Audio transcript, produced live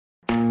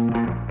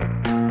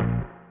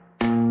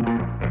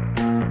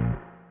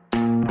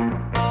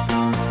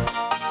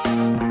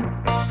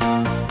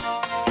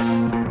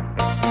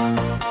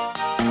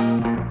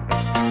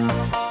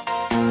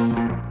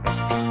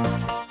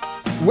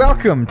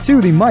Welcome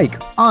to the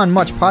Mike on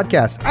Much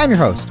podcast. I'm your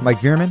host, Mike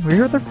Veerman. We're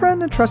here with our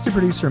friend and trusted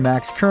producer,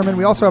 Max Kerman.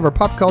 We also have our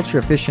pop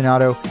culture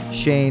aficionado,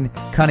 Shane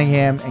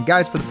Cunningham. And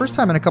guys, for the first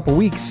time in a couple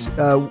weeks,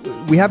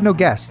 we have no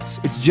guests.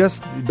 It's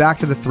just back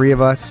to the three of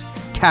us,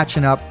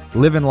 catching up,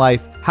 living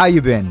life. How you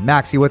been?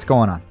 Maxie, what's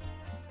going on?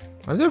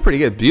 I'm doing pretty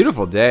good.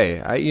 Beautiful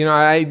day.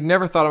 I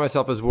never thought of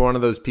myself as one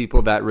of those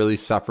people that really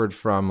suffered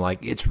from like,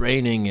 it's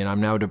raining and I'm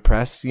now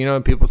depressed. You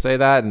know, people say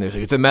that and there's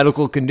like, it's a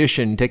medical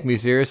condition. Take me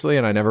seriously.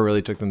 And I never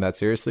really took them that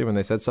seriously when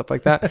they said stuff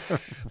like that.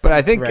 But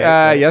I think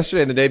right.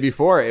 Yesterday and the day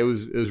before it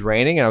was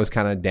raining and I was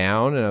kind of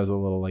down and I was a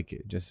little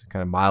like just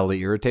kind of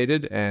mildly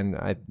irritated. And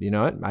I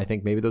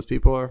think maybe those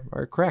people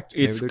are correct.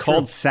 Maybe it's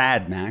called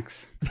SAD,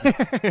 Max.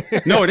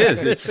 No, it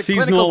is. It's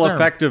seasonal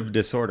affective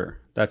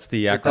disorder. That's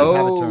the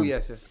acronym. Oh,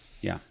 yes.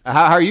 Yeah.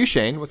 How are you,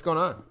 Shane? What's going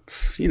on?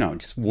 You know,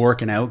 just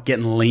working out,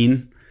 getting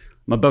lean.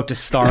 I'm about to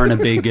star in a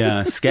big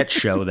sketch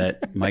show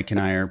that Mike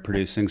and I are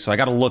producing, so I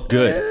got to look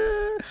good.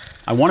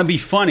 I want to be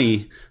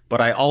funny,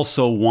 but I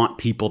also want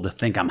people to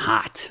think I'm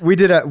hot. We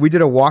did a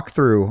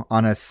walkthrough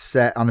on a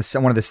set one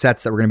of the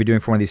sets that we're going to be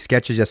doing for one of these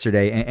sketches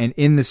yesterday, and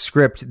in the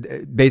script,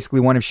 basically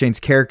one of Shane's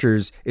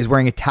characters is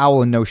wearing a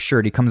towel and no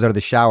shirt. He comes out of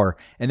the shower,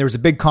 and there was a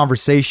big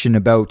conversation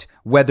about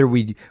whether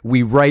we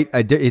write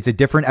it's a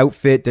different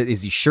outfit.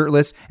 Is he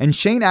shirtless? And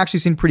Shane actually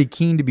seemed pretty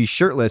keen to be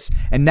shirtless,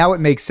 and now it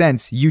makes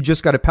sense. You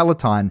just got a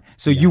Peloton,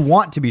 so yes. You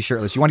want to be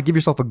shirtless. You want to give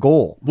yourself a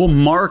goal. Well,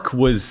 Mark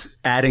was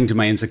adding to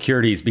my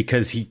insecurities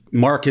because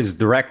Mark is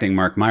directing.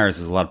 Mark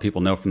Myers, as a lot of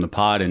people know from the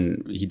pod,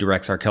 and he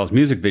directs Arkel's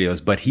music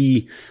videos. But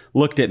he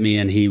looked at me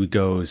and he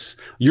goes,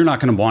 "You're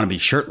not going to want to be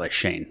shirtless,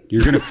 Shane.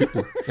 You're going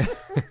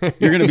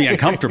to be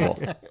uncomfortable."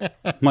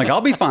 I'm like, "I'll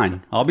be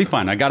fine.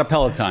 I got a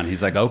Peloton."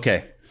 He's like,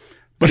 "Okay."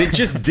 But it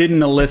just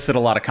didn't elicit a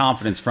lot of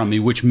confidence from me,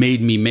 which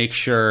made me make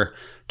sure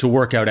to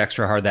work out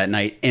extra hard that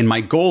night. And my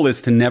goal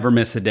is to never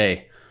miss a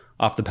day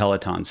off the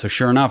Peloton. So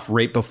sure enough,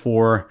 right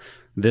before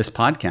this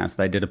podcast,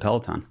 I did a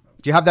Peloton.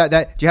 Do you have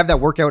that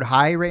workout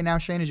high right now,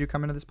 Shane, as you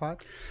come into this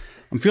pod?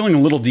 I'm feeling a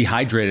little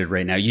dehydrated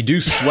right now. You do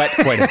sweat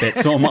quite a bit.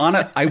 So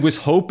I was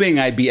hoping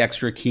I'd be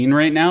extra keen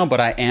right now, but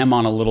I am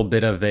on a little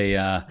bit of a,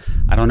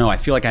 I don't know. I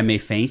feel like I may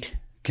faint.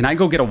 Can I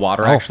go get a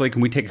water, actually? Can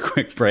we take a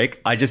quick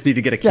break? I just need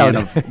to get a can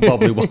of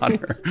bubbly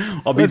water.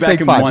 I'll be back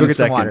in 1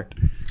 second.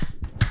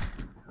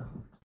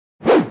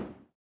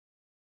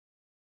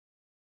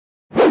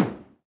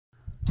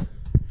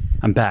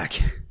 I'm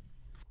back.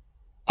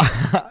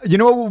 You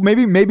know what?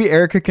 Maybe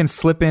Erica can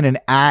slip in an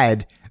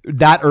ad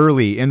that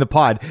early in the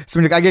pod. So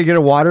when I get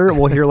a water,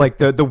 we'll hear like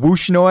the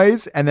whoosh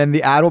noise, and then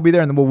the ad will be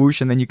there, and then we'll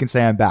whoosh, and then you can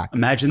say I'm back.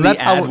 Imagine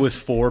the ad was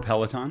for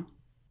Peloton.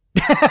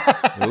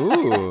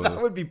 Ooh. That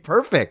would be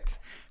perfect.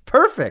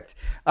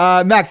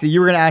 Maxie, you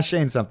were going to ask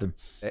Shane something.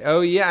 Oh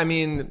yeah. I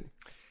mean,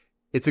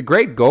 it's a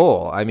great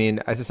goal. I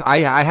mean, I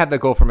have that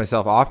goal for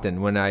myself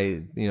often when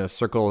I,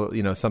 circle,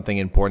 something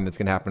important that's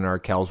going to happen in our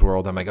Kel's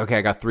world. I'm like, okay,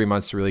 I got 3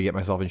 months to really get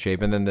myself in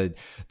shape. And then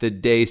the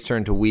days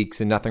turn to weeks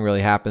and nothing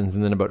really happens.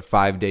 And then about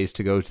 5 days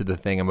to go to the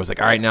thing. I was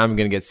like, all right, now I'm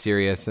going to get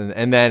serious.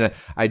 And then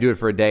I do it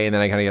for a day and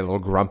then I kind of get a little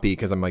grumpy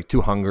because I'm like too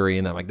hungry.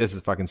 And I'm like, this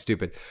is fucking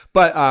stupid.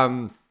 But,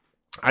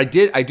 I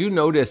do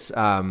notice,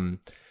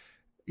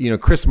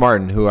 Chris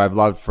Martin, who I've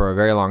loved for a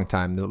very long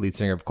time, the lead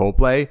singer of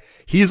Coldplay,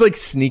 he's like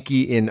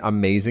sneaky in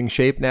amazing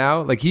shape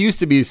now. Like he used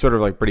to be sort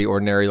of like pretty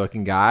ordinary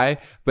looking guy,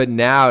 but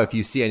now if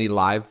you see any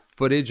live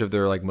footage of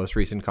their like most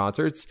recent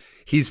concerts,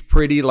 he's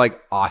pretty like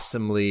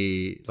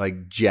awesomely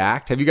like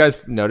jacked. Have you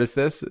guys noticed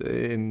this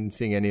in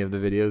seeing any of the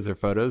videos or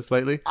photos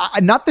lately?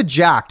 Not the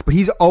jacked, but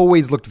he's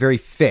always looked very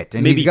fit,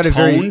 and maybe he's got a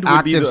very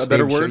active a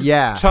better word.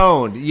 Yeah,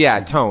 toned. Yeah,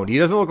 toned. He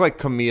doesn't look like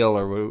Camille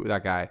or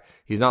that guy.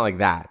 He's not like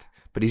that.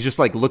 But he's just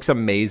like looks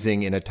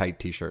amazing in a tight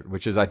t-shirt,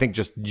 which is, I think,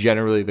 just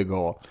generally the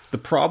goal. The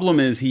problem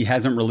is he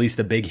hasn't released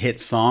a big hit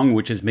song,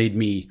 which has made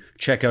me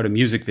check out a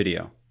music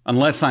video.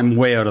 Unless I'm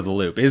way out of the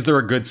loop. Is there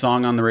a good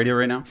song on the radio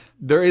right now?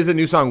 There is a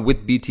new song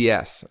with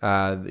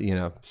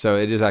BTS, so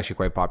it is actually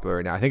quite popular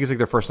right now. I think it's like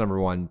their first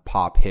 #1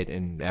 pop hit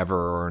in ever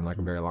or in like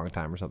a very long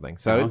time or something.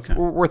 So It's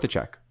worth a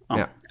check. Oh.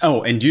 Yeah.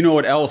 Oh, and do you know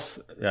what else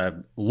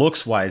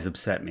looks-wise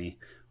upset me?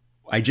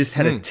 I just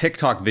had a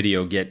TikTok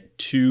video get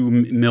 2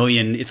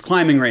 million. It's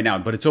climbing right now,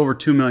 but it's over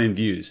 2 million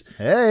views.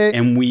 Hey.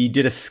 And we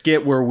did a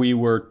skit where we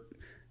were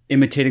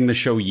imitating the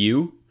show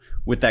You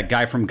with that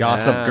guy from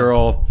Gossip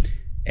Girl.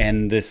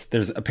 And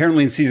there's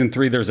apparently in season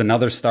 3, there's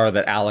another star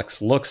that Alex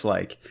looks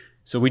like.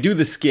 So we do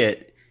the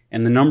skit,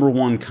 and the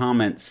 #1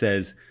 comment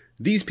says,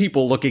 "These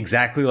people look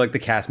exactly like the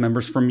cast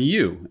members from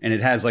You." And it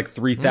has like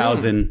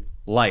 3,000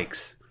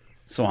 likes.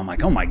 So I'm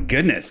like, oh my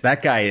goodness,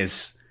 that guy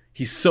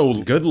he's so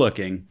good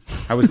looking.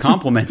 I was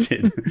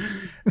complimented.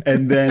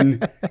 And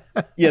then,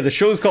 the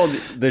show's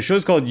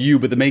called You,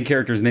 but the main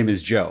character's name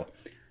is Joe.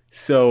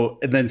 So,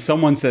 and then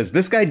someone says,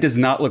 "This guy does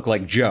not look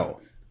like Joe."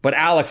 But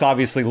Alex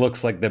obviously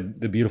looks like the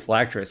beautiful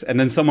actress. And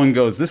then someone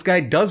goes, "This guy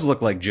does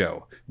look like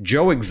Joe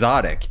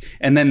Exotic."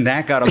 And then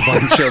that got a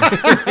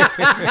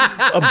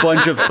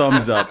bunch of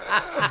thumbs up.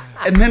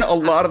 And then a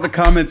lot of the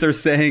comments are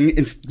saying,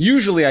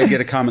 usually I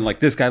get a comment like,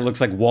 this guy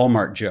looks like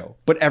Walmart Joe.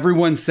 But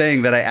everyone's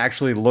saying that I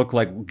actually look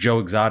like Joe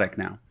Exotic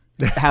now.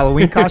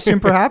 Halloween costume,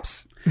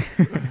 perhaps?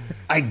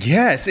 I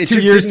guess. It 2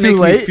 just years didn't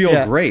too make me late? feel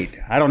Yeah. great.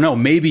 I don't know.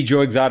 Maybe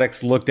Joe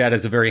Exotic's looked at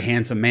as a very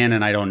handsome man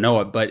and I don't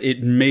know it, but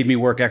it made me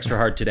work extra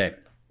hard today.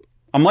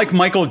 I'm like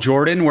Michael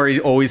Jordan, where he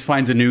always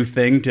finds a new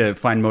thing to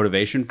find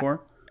motivation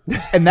for.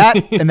 And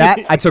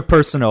that I took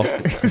personal.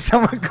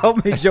 Someone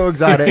called me Joe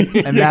Exotic,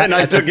 and that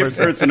I took it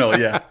personal.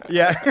 Yeah.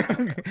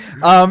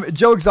 Yeah.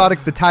 Joe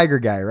Exotic's the tiger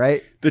guy,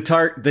 right? The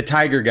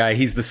tiger guy,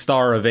 he's the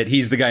star of it.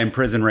 He's the guy in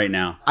prison right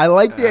now. I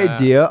like the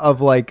idea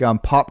of like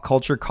pop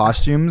culture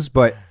costumes,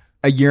 but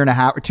a year and a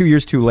half or 2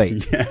 years too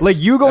late. Yes. Like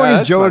you going as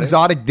that's Joe funny.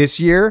 Exotic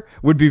this year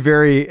would be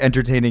very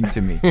entertaining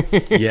to me.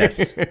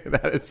 Yes.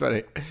 That is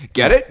funny.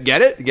 Get it?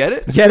 Get it? Get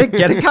it? Get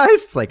it,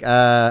 guys? It's like,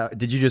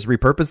 did you just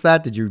repurpose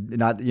that? Did you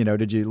not,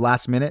 did you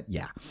last minute?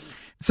 Yeah.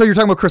 So you're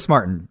talking about Chris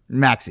Martin,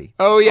 Maxie.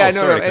 Oh yeah, Oh,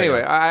 no, sorry, no.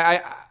 Anyway,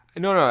 I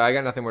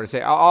got nothing more to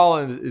say. All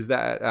is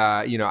that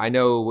I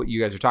know what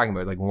you guys are talking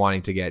about, like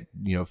wanting to get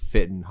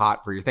fit and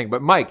hot for your thing.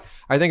 But Mike,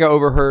 I think I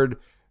overheard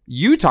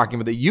you talking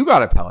about that. You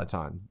got a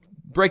Peloton.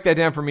 Break that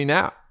down for me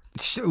now.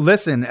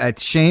 Listen,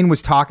 Shane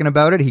was talking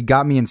about it. He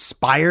got me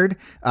inspired.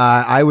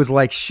 I was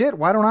like, shit,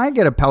 why don't I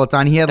get a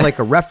Peloton? He had like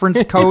a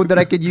reference code that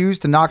I could use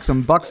to knock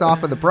some bucks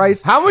off of the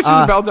price. How much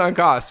does a Peloton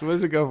cost? What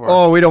does it go for?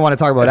 Oh, we don't want to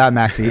talk about that,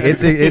 Maxie.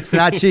 It's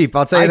not cheap.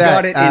 I'll tell you I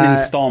that. got it in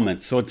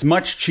installments, so it's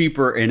much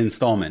cheaper in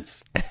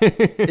installments.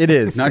 It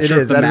is. Not It sure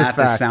is. if the That is a math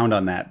is fact. sound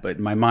on that, but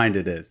in my mind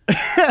it is.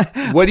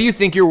 What do you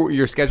think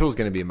your schedule is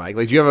going to be, Mike?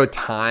 Like, do you have a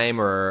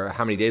time or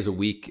how many days a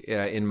week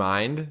in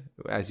mind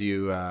as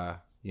you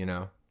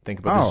think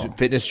about this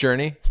fitness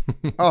journey?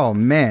 Oh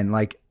man,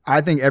 like I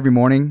think every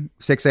morning,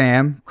 6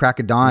 a.m., crack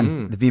of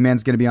dawn, the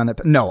V-Man's going to be on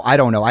that. No, I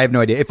don't know. I have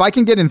no idea. If I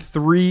can get in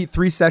three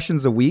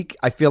sessions a week,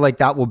 I feel like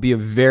that will be a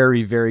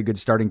very, very good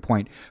starting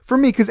point for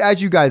me. Because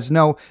as you guys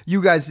know,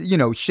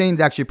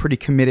 Shane's actually a pretty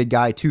committed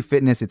guy to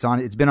fitness.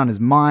 It's been on his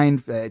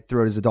mind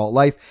throughout his adult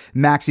life.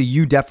 Maxie,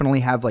 you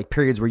definitely have like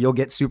periods where you'll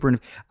get super.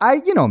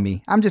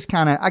 Me. I'm just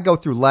I go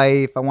through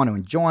life. I want to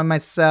enjoy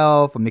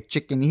myself. A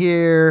McChicken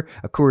here,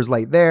 a Coors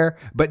Light there.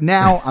 But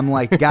now I'm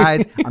like,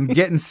 guys, I'm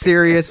getting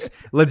serious.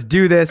 Let's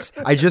do this.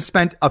 I just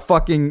spent a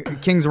fucking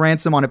King's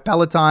ransom on a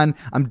Peloton.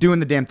 I'm doing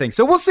the damn thing.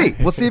 So we'll see.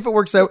 We'll see if it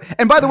works out.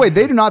 And by the way,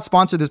 they do not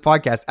sponsor this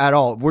podcast at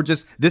all.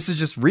 This is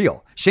just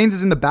real. Shane's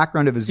is in the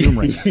background of his Zoom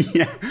right now.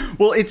 Yeah.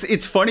 Well,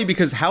 it's funny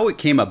because how it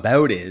came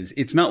about is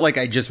it's not like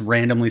I just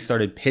randomly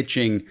started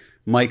pitching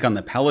Mike on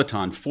the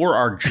Peloton. For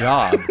our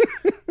job,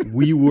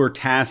 we were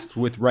tasked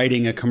with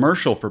writing a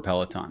commercial for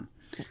Peloton.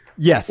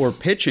 Yes. Or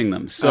pitching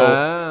them.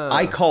 So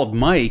I called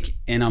Mike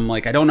and I'm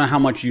like, I don't know how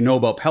much you know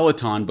about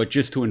Peloton, but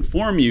just to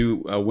inform you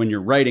when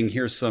you're writing,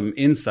 here's some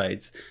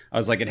insights. I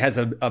was like, it has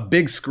a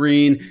big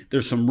screen.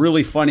 There's some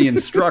really funny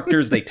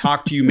instructors. They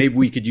talk to you. Maybe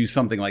we could use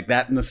something like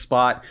that in the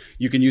spot.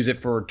 You can use it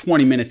for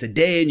 20 minutes a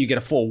day and you get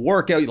a full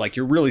workout. Like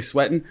you're really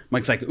sweating.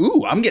 Mike's like,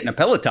 ooh, I'm getting a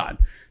Peloton.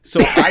 So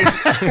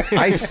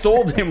I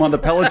sold him on the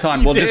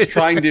Peloton while just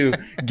trying to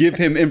give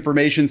him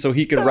information so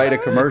he could write a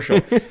commercial.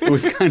 It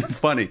was kind of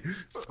funny.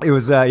 It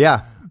was,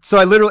 yeah. So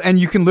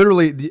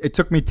it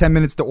took me 10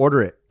 minutes to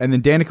order it. And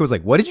then Danica was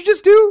like, what did you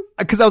just do?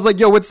 Because I was like,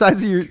 yo, what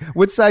size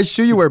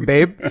shoe you wear,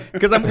 babe?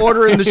 Because I'm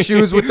ordering the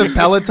shoes with the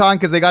Peloton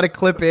because they got to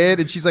clip in.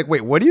 And she's like,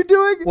 wait, what are you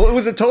doing? Well, it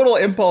was a total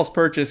impulse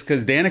purchase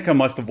because Danica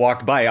must have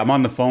walked by. I'm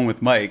on the phone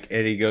with Mike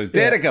and he goes,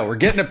 Danica, we're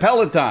getting a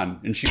Peloton.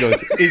 And she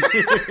goes,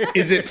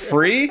 is it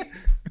free?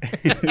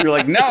 And you're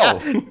like, no.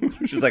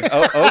 She's like,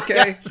 oh,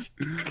 okay.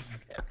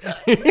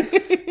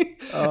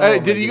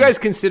 Did you guys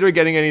consider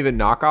getting any of the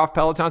knockoff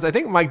Pelotons? I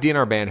think Mike D in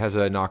our band has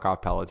a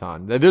knockoff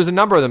Peloton. There's a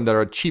number of them that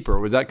are cheaper.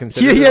 Was that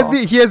considered? He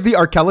has the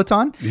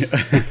Arkeleton.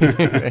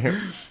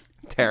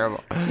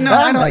 Terrible. No,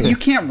 I don't. You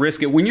can't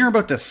risk it when you're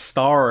about to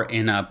star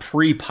in a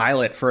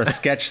pre-pilot for a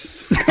sketch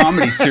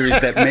comedy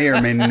series that may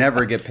or may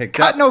never get picked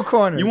up. Cut no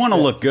corners. You want to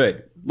look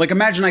good. Like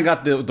imagine I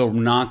got the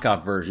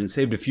knockoff version,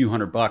 saved a few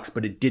 $100,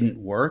 but it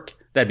didn't work.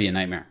 That'd be a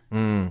nightmare.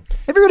 If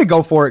you're gonna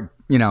go for it,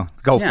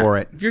 go for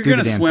it. If you're Do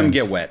gonna the damn swim, thing.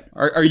 get wet.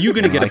 Are you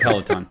gonna get a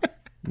Peloton?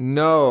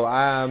 No,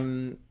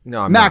 I'm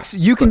Max,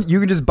 not. you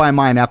can just buy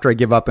mine after I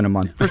give up in a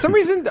month. For some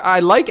reason,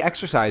 I like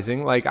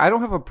exercising. Like, I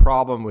don't have a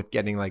problem with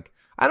getting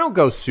I don't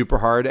go super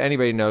hard.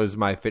 Anybody knows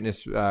my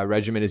fitness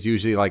regimen is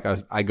usually I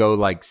go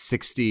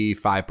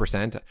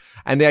 65%.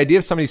 And the idea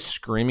of somebody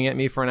screaming at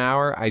me for an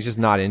hour, I'm just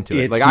not into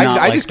it. It's I not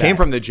just like came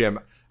that. from the gym.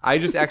 I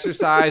just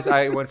exercised.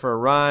 I went for a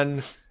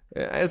run.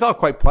 It's all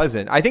quite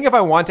pleasant. I think if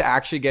I want to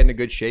actually get into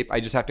good shape,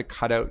 I just have to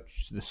cut out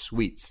the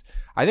sweets.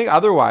 I think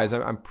otherwise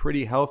I'm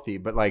pretty healthy,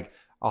 but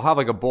I'll have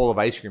a bowl of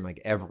ice cream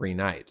every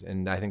night.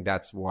 And I think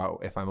that's why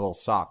if I'm a little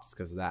soft, it's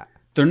because of that.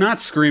 They're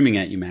not screaming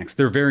at you, Max.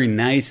 They're very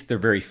nice. They're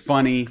very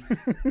funny.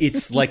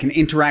 It's like an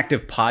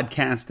interactive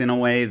podcast in a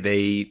way.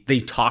 They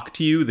talk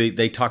to you.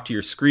 They talk to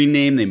your screen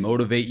name. They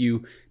motivate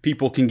you.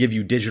 People can give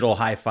you digital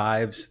high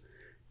fives.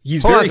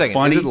 He's Hold on a very second.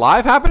 funny. Is it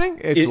live happening?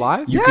 It's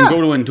live? You can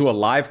go into a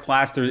live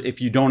class. If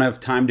you don't have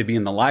time to be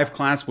in the live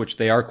class, which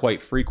they are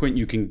quite frequent,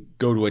 you can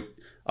go to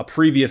a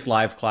previous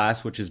live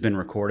class, which has been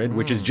recorded,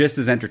 which is just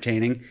as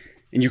entertaining.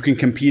 And you can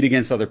compete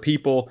against other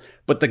people.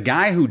 But the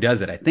guy who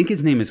does it, I think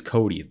his name is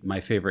Cody,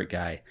 my favorite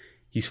guy.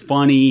 He's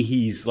funny.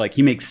 He's like,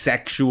 he makes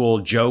sexual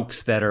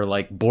jokes that are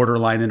like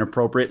borderline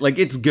inappropriate. Like,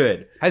 it's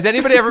good. Has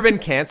anybody ever been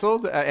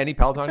canceled? Any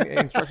Peloton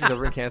instructors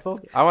ever been canceled?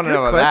 I want to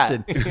know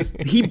about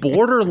that. He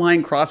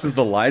borderline crosses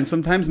the line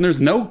sometimes, and there's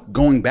no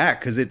going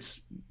back because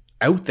it's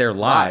out there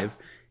live.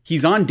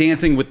 He's on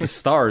Dancing with the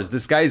Stars.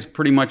 This guy's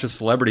pretty much a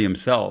celebrity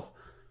himself.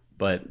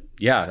 But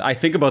yeah, I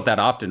think about that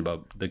often,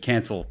 about the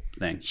cancel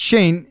thing.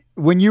 Shane,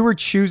 when you were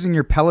choosing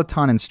your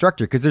Peloton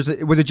instructor, because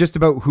was it just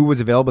about who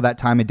was available that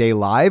time of day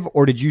live,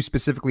 or did you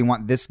specifically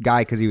want this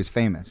guy because he was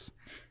famous?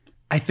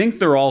 I think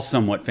they're all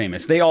somewhat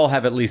famous. They all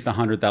have at least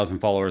 100,000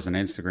 followers on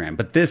Instagram.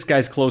 But this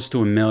guy's close to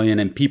 1 million,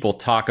 and people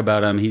talk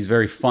about him. He's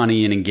very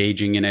funny and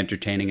engaging and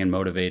entertaining and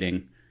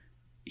motivating.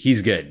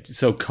 He's good.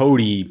 So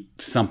Cody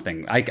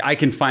something. I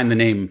can find the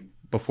name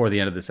before the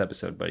end of this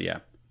episode, but yeah,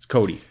 it's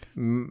Cody.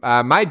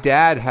 My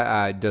dad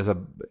has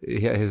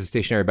a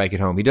stationary bike at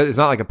home. It's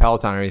not like a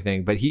Peloton or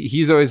anything, but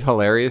he's always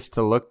hilarious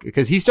to look,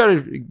 because he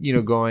started,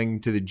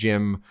 going to the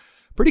gym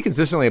pretty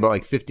consistently about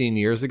like 15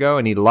 years ago,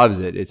 and he loves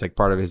it. It's like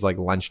part of his like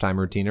lunchtime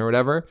routine or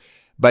whatever.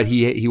 But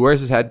he wears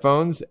his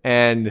headphones.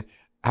 And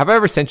have I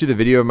ever sent you the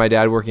video of my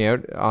dad working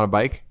out on a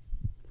bike?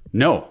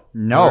 No.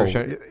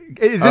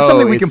 Is this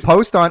something we can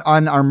post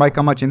on our Mike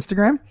How Much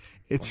Instagram?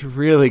 It's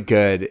really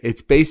good.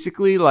 It's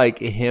basically like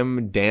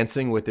him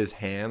dancing with his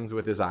hands,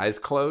 with his eyes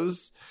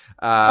closed.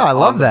 I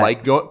love that.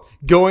 Like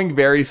going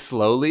very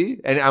slowly.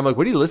 And I'm like,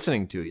 what are you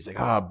listening to? He's like,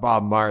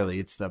 Bob Marley.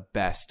 It's the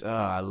best.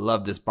 I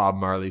love this Bob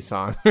Marley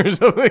song. Or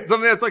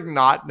something that's like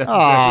not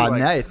necessarily.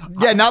 Nice.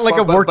 Yeah, not like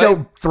a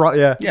workout.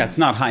 Yeah, it's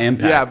not high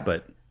impact,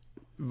 but.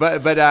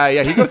 But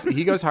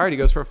he goes hard. He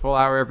goes for a full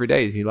hour every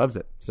day. He loves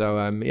it.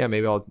 So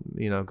maybe I'll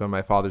go in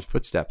my father's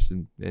footsteps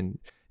and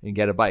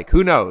get a bike.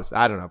 Who knows?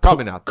 I don't know.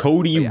 Probably not.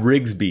 Cody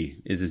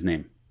Rigsby is his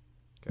name.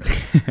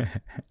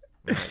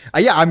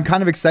 Yeah, I'm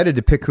kind of excited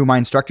to pick who my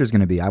instructor is going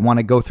to be. I want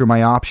to go through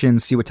my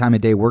options, see what time of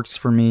day works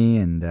for me,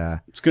 and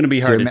it's going to be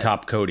hard to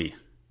top Cody.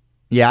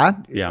 Yeah.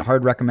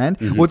 Hard recommend.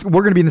 Mm-hmm.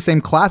 We're going to be in the same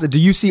class. Do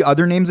you see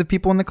other names of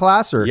people in the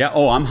class, or? Yeah.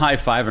 Oh, I'm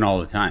high-fiving all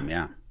the time.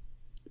 Yeah.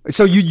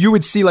 So you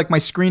would see like my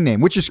screen name.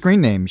 What's your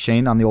screen name,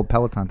 Shane, on the old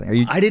Peloton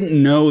thing? I didn't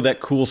know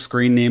that cool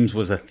screen names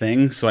was a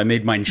thing, so I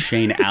made mine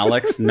Shane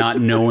Alex, not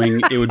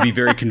knowing it would be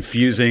very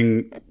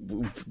confusing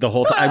the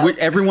whole time.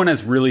 Everyone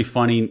has really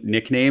funny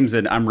nicknames,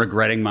 and I'm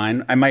regretting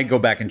mine. I might go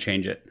back and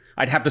change it.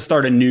 I'd have to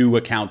start a new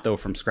account, though,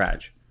 from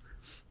scratch.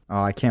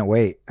 Oh, I can't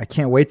wait. I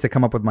can't wait to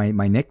come up with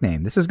my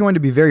nickname. This is going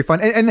to be very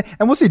fun. And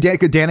we'll see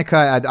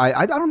Danica.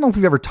 I don't know if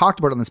we've ever talked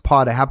about it on this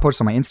pod. I have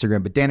posted on my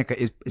Instagram, but Danica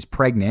is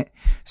pregnant.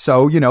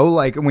 So,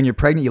 like when you're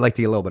pregnant, you like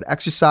to get a little bit of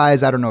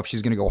exercise. I don't know if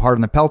she's going to go hard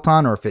on the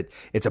Peloton or if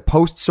it's a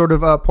post sort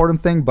of portum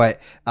thing, but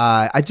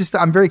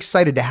I'm very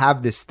excited to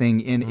have this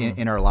thing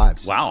in our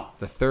lives. Wow.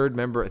 The third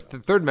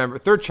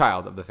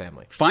child of the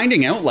family.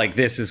 Finding out like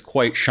this is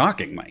quite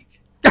shocking, Mike.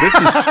 This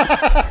is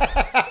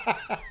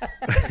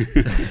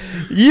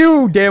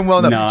you damn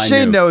well know. No,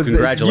 Shane knows.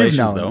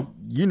 Congratulations, though.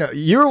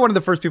 You were one of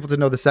the first people to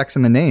know the sex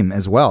in the name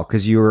as well,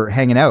 because you were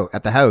hanging out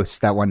at the house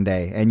that one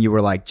day, and you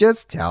were like,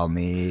 "Just tell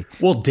me."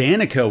 Well,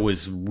 Danica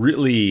was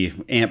really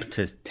amped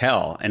to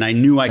tell, and I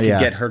knew I could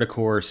get her to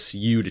coerce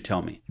you to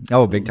tell me.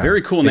 Oh, big time!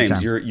 Very cool big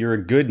names. Time. You're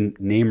a good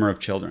namer of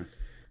children.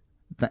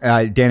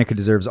 Danica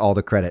deserves all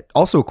the credit.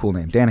 Also a cool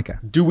name, Danica.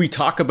 Do we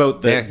talk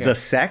about the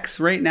sex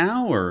right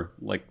now, or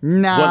like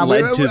what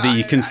led to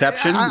the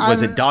conception?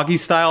 Was it doggy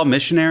style,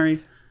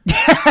 missionary?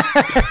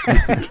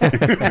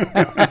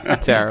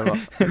 Terrible.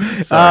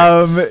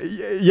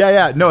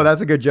 Yeah. No,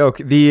 that's a good joke.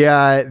 But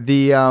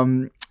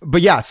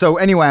yeah. So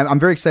anyway, I'm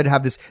very excited to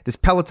have this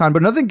Peloton.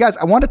 But another thing, guys,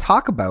 I want to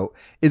talk about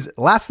is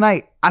last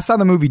night I saw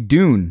the movie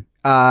Dune.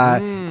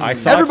 I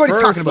saw everybody's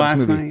it first talking about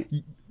this movie. Night.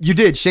 You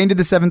did. Shane did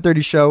the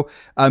 7:30 show.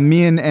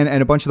 Me and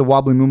a bunch of the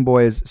Wobbly Moon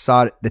Boys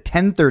saw the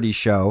 10:30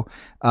 show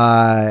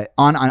on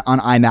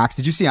IMAX.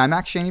 Did you see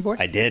IMAX, Shaney boy?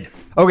 I did.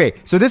 Okay,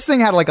 so this thing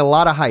had like a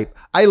lot of hype.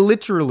 I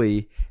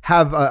literally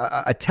have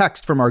a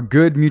text from our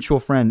good mutual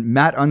friend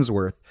Matt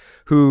Unsworth,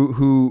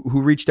 who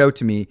reached out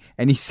to me,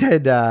 and he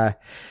said,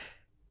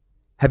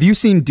 "Have you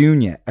seen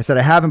Dune yet?" I said,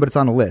 "I haven't, but it's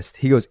on the list."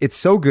 He goes, "It's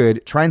so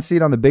good. Try and see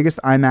it on the biggest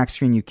IMAX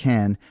screen you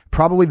can.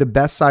 Probably the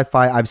best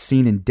sci-fi I've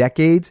seen in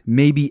decades,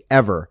 maybe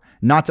ever.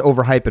 Not to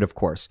overhype it, of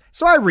course."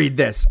 So I read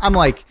this. I'm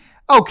like,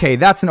 okay,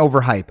 that's an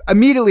overhype.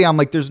 Immediately, I'm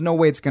like, there's no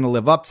way it's going to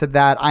live up to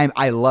that.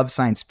 I love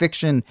science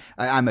fiction.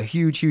 I'm a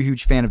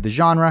huge fan of the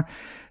genre.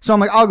 So I'm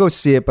like, I'll go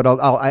see it, but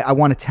I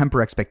want to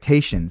temper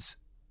expectations.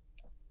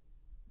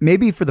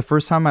 Maybe for the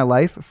first time in my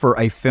life, for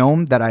a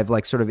film that I've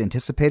like sort of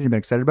anticipated and been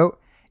excited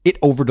about, it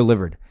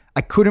over-delivered.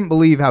 I couldn't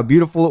believe how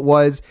beautiful it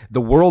was. The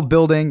world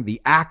building,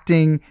 the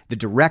acting, the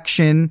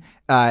direction.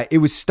 It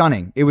was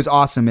stunning. It was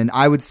awesome. And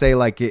I would say,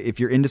 like, if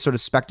you're into sort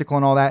of spectacle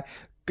and all that,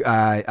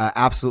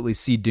 absolutely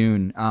see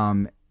Dune.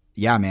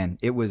 yeah, man,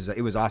 it was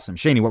awesome.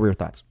 Shaney, what were your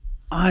thoughts?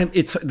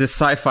 It's the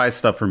sci-fi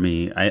stuff for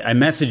me. I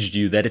messaged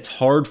you that it's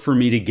hard for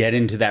me to get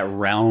into that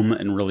realm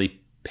and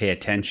really pay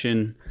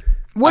attention.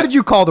 What did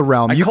you call the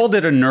realm? I called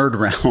it a nerd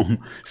realm.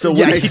 So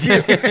when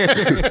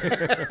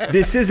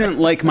this isn't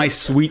like my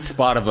sweet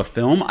spot of a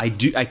film. I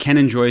can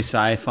enjoy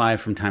sci-fi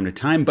from time to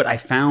time, but I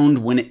found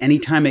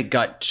anytime it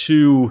got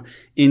too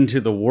into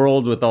the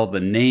world with all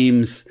the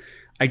names,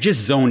 I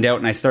just zoned out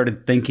and I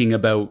started thinking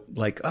about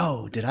like,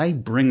 oh, did I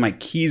bring my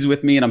keys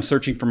with me? And I'm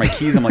searching for my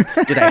keys. I'm like,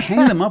 did I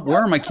hang them up? Where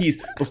are my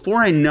keys? Before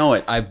I know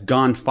it, I've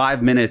gone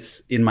 5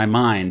 minutes in my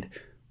mind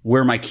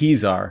where my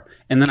keys are.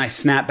 And then I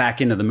snap back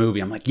into the movie.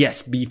 I'm like,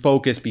 yes, be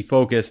focused, be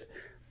focused.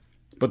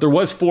 But there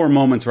was 4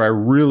 moments where I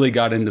really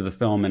got into the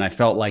film and I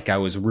felt like I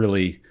was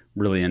really,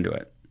 really into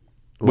it,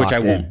 which I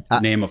won't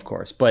name, of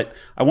course. But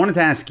I wanted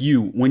to ask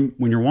you, when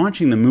you're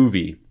watching the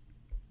movie,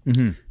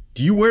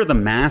 do you wear the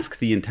mask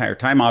the entire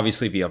time?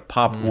 Obviously, if you have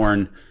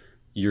popcorn,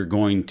 you're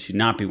going to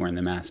not be wearing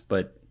the mask.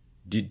 But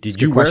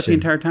did you wear it the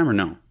entire time or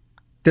no?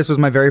 This was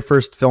my very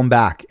first film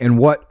back, and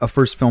what a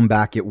first film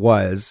back it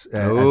was,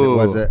 as it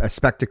was a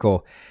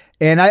spectacle.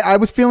 And I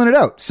was feeling it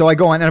out. So I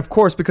go on, and of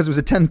course, because it was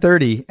at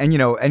 10:30, and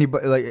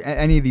anybody, like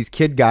any of these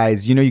kid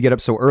guys, you get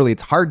up so early.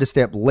 It's hard to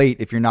stay up late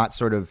if you're not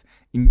sort of,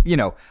 I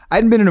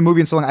hadn't been in a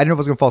movie in so long. I didn't know if I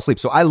was going to fall asleep.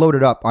 So I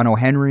loaded up on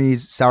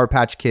O'Henry's, Sour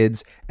Patch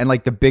Kids, and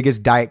like the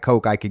biggest Diet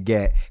Coke I could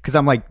get. Because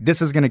I'm like,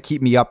 this is going to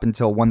keep me up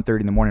until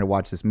 1:30 in the morning to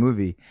watch this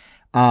movie.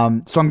 So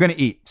I'm going to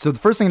eat. So the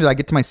first thing is I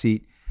get to my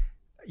seat.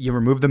 You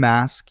remove the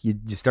mask. You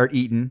start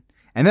eating.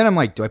 And then I'm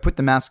like, do I put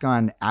the mask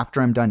on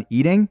after I'm done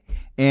eating?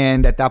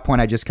 And at that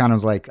point, I just kind of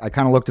was like, I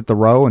kind of looked at the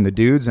row and the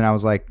dudes, and I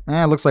was like,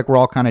 it looks like we're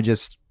all kind of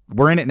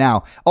we're in it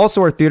now.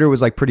 Also, our theater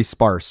was like pretty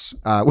sparse,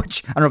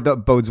 which I don't know if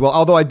that bodes well.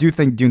 Although I do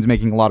think Dune's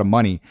making a lot of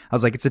money. I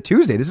was like, it's a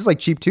Tuesday. This is like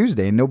cheap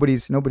Tuesday, and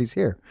nobody's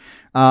here.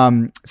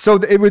 So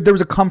there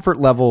was a comfort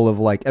level of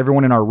like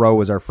everyone in our row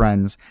was our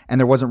friends,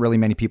 and there wasn't really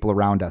many people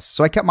around us.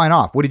 So I kept mine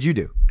off. What did you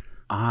do?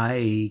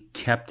 I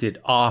kept it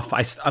off.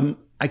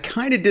 I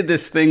kind of did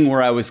this thing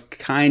where I was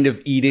kind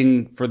of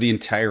eating for the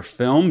entire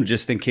film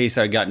just in case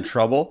I got in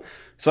trouble.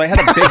 So I had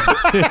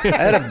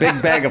a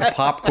big bag of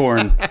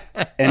popcorn,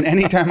 and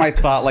anytime I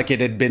thought like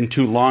it had been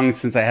too long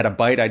since I had a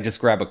bite, I'd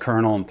just grab a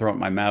kernel and throw it in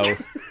my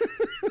mouth.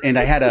 And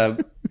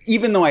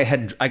even though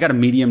I got a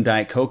medium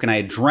Diet Coke and I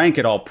had drank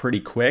it all pretty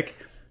quick,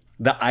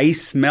 the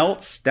ice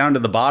melts down to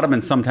the bottom,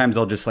 and sometimes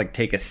I'll just like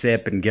take a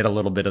sip and get a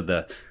little bit of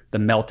the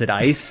melted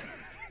ice.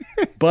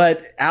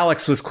 But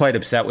Alex was quite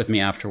upset with me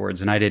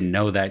afterwards, and I didn't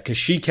know that because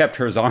she kept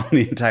hers on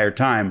the entire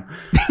time.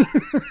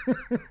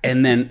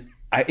 And then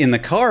in the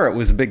car, it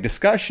was a big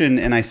discussion,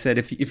 and I said,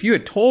 if you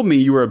had told me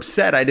you were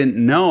upset, I didn't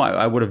know,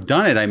 I would have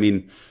done it. I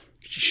mean,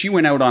 she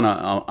went out on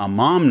a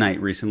mom night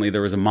recently.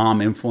 There was a mom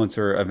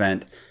influencer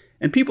event,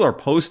 and people are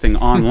posting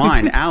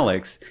online,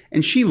 Alex,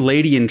 and she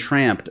lady and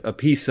tramped a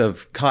piece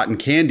of cotton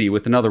candy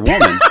with another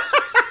woman.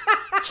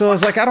 So I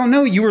was like, I don't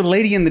know. You were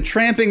lady in the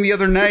tramping the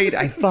other night.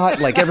 I thought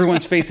like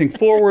everyone's facing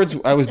forwards.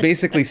 I was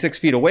basically 6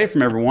 feet away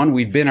from everyone.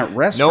 We've been at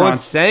restaurants. No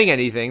one's saying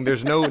anything.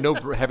 There's no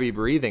heavy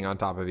breathing on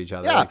top of each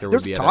other. Yeah, like there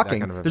would be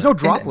talking. That kind of there's no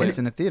droplets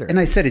in the theater. And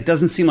I said, it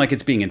doesn't seem like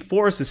it's being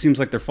enforced. It seems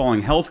like they're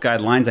following health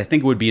guidelines. I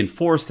think it would be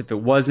enforced if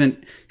it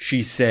wasn't.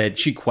 She said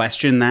she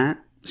questioned that.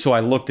 So I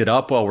looked it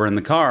up while we're in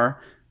the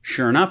car.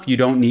 Sure enough, you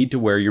don't need to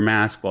wear your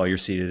mask while you're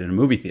seated in a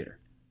movie theater.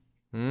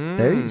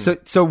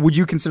 So would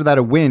you consider that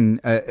a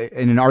win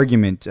in an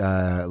argument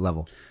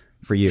level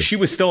for you? She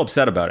was still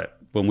upset about it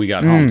when we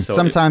got home. So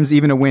sometimes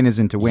even a win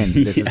isn't a win.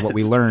 This is what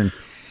we learn.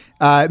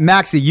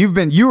 Maxie,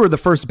 you were the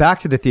first back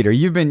to the theater.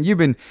 You've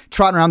been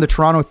trotting around the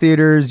Toronto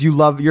theaters. You're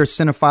a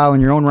cinephile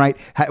in your own right.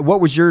 What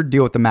was your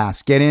deal with the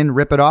mask? Get in,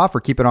 rip it off, or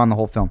keep it on the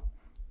whole film?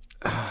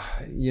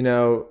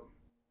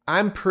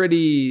 I'm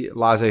pretty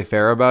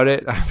laissez-faire about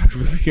it,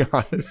 to be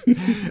honest.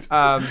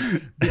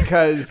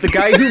 Because the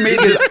guy who made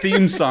the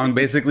theme song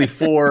basically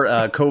for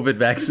COVID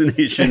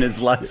vaccination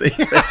is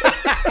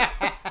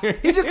laissez-faire.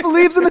 He just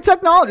believes in the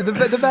technology, the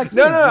vaccine.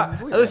 No.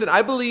 Listen,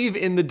 I believe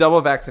in the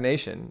double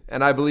vaccination,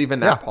 and I believe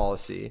in that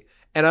policy.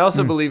 And I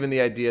also believe in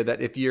the idea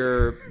that if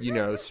you're,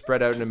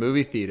 spread out in a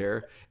movie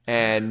theater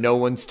and no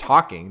one's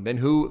talking, then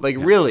who,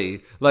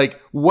 really,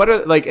 what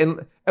are,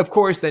 and of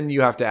course, then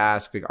you have to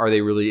ask, are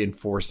they really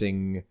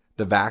enforcing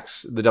the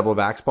double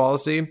vax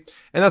policy?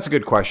 And that's a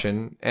good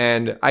question.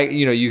 And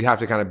you have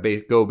to kind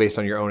of go based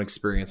on your own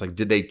experience. Like,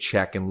 did they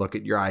check and look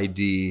at your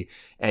ID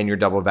and your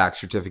double vax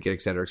certificate,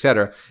 et cetera, et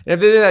cetera? And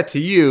if they did that to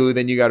you,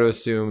 then you got to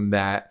assume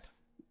that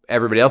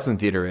everybody else in the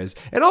theater is.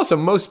 And also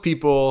most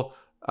people,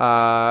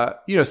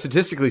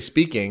 statistically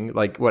speaking,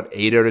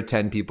 8 out of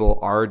 10 people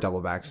are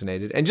double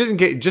vaccinated. And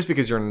just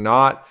because you're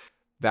not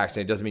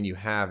vaccinated doesn't mean you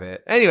have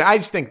it. Anyway, I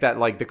just think that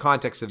the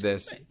context of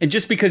this, and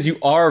just because you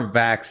are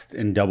vaxxed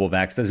and double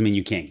vaxxed doesn't mean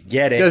you can't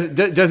get it.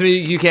 Doesn't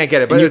mean you can't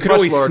get it. But and you can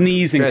always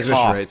sneeze and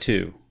cough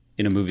too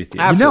in a movie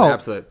theater.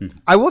 Absolutely.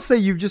 I will say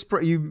you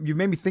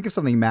made me think of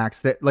something, Max,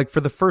 that for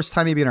the first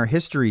time maybe in our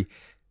history,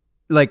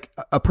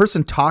 a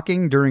person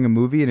talking during a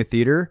movie in a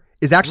theater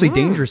is actually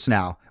dangerous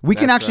now. We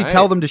can That's actually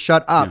tell right. them to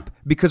shut up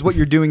because what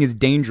you're doing is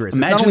dangerous. It's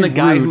not Imagine the only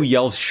guy rude, who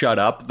yells "shut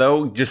up"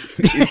 though. Just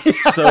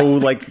it's so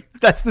like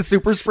that's the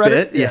super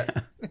spreader. spit. Yeah.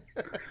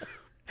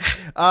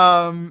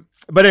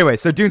 But anyway,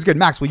 so Dune's good.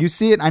 Max, will you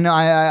see it? I know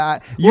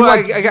you Well,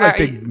 like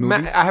big Matt,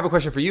 movies. I have a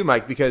question for you,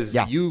 Mike, because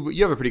Yeah. you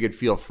have a pretty good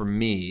feel for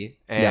me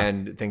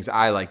and things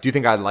I like. Do you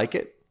think I'd like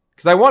it?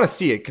 Because I want to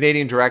see it.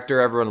 Canadian director,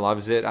 everyone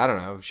loves it. I don't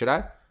know. Should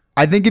I?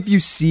 I think if you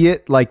see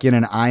it like in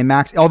an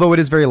IMAX, although it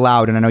is very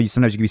loud, and I know you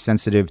sometimes you can be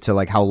sensitive to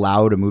like how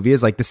loud a movie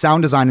is. Like the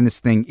sound design in this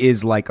thing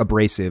is like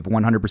abrasive,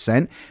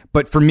 100%.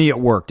 But for me, it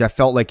worked. I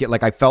felt like it.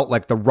 Like I felt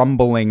like the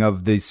rumbling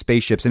of the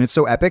spaceships, and it's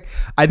so epic.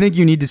 I think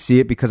you need to see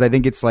it because I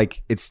think it's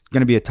like it's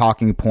going to be a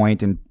talking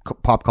point in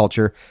pop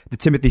culture. The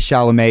Timothée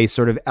Chalamet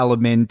sort of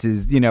element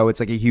is, it's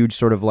like a huge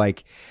sort of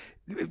like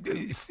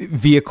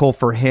vehicle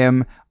for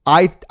him.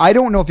 I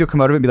don't know if you'll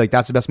come out of it and be like,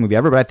 that's the best movie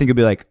ever, but I think you'll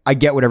be like, I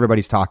get what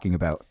everybody's talking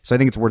about. So I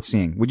think it's worth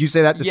seeing. Would you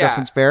say that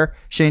assessment's fair,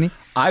 Shaney?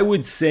 I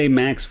would say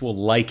Max will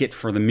like it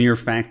for the mere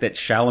fact that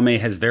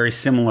Chalamet has very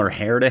similar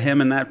hair to him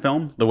in that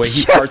film, the way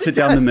he parts it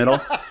down the middle.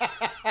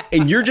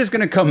 And you're just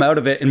going to come out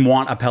of it and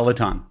want a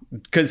Peloton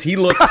because he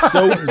looks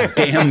so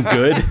damn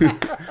good.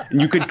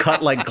 And you could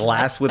cut like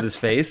glass with his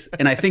face.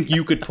 And I think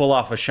you could pull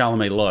off a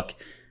Chalamet look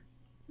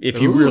if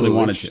you really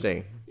wanted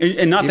to.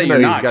 And not Even that though you're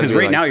he's not, gotta because be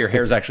right like- now your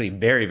hair is actually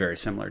very, very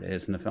similar to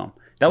his in the film.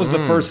 That was the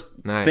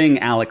first nice. thing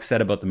Alex said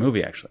about the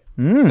movie, actually.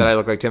 Did I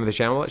look like Timothée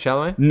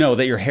Chalamet? No,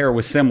 that your hair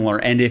was similar,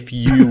 and if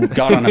you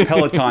got on a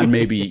Peloton,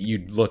 maybe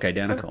you'd look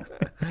identical.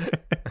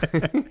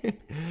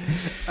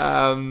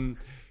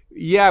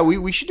 Yeah,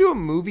 we should do a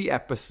movie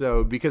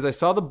episode because I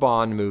saw the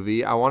Bond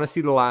movie. I want to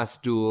see The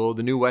Last Duel.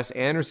 The new Wes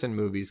Anderson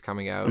movie's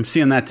coming out. I'm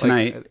seeing that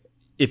tonight.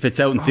 If it's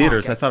out in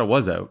theaters, I thought it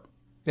was out.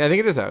 Yeah, I think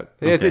it is out.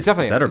 Okay, It's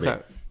definitely out. better It's be.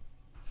 out.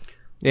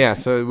 Yeah,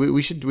 so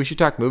we should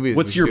talk movies.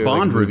 What's We should your do, like,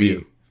 Bond a movie.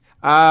 review?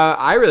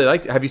 I really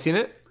liked it. Have you seen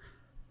it?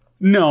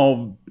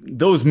 No,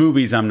 those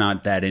movies I'm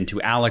not that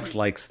into. Alex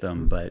likes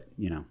them, but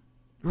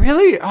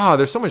Really? Oh,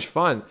 they're so much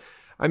fun.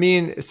 I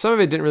mean, some of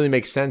it didn't really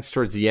make sense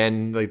towards the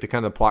end. Like the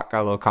kind of plot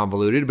got a little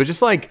convoluted, but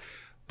just like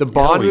the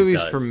Bond always movies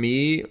does. for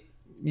me,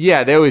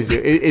 yeah, they always do.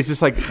 It's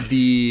just like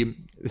the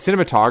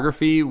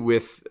cinematography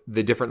with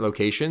the different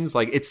locations.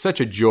 Like it's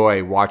such a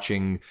joy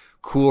watching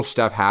cool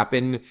stuff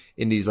happen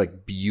in these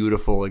like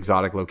beautiful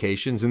exotic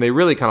locations, and they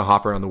really kind of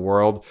hop around the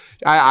world.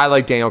 I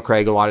like Daniel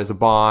Craig a lot as a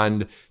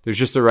Bond. There's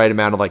just the right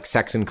amount of like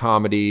sex and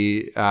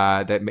comedy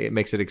that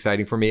makes it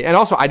exciting for me. And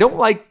also, I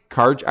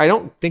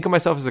don't think of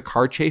myself as a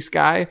car chase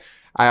guy.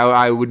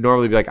 I would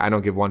normally be like, I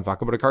don't give one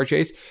fuck about a car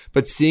chase,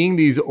 but seeing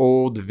these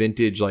old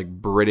vintage like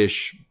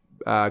British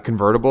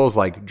convertibles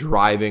like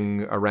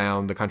driving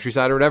around the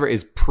countryside or whatever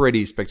is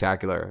pretty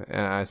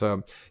spectacular.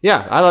 So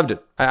yeah, I loved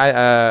it.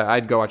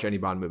 I'd go watch any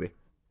Bond movie.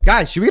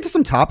 Guys, should we get to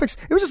some topics?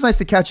 It was just nice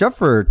to catch up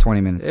for 20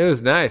 minutes. It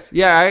was nice.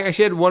 Yeah, I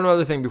actually had one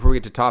other thing before we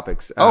get to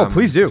topics.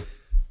 Please do.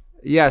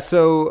 Yeah,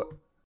 so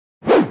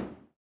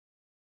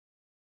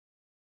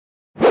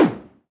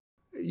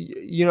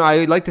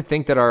I like to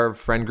think that our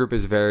friend group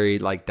is very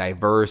like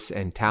diverse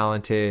and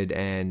talented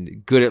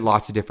and good at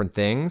lots of different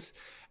things.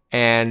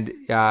 And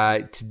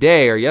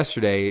today or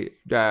yesterday,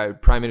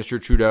 Prime Minister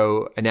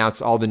Trudeau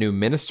announced all the new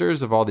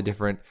ministers of all the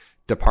different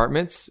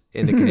departments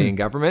in the Canadian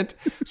government.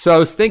 So I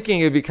was thinking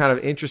it'd be kind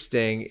of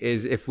interesting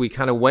is if we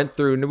kind of went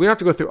through, we don't have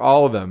to go through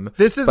all of them.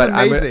 This is but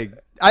amazing.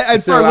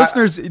 For our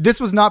listeners, this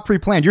was not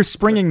pre-planned. You're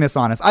springing this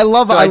on us. I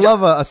love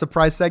a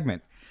surprise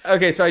segment.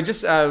 Okay, so I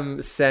just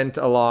sent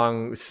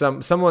along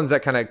some ones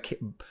that kind of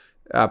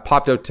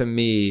popped out to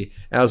me,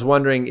 and I was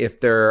wondering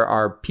if there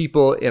are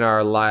people in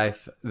our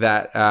life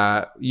that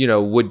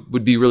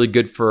would be really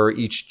good for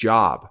each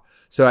job.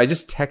 So I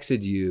just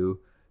texted you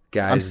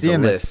guys. I'm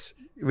seeing the this. list.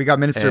 We got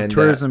Minister of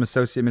Tourism,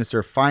 Associate Minister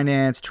of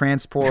Finance,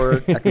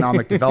 Transport,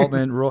 Economic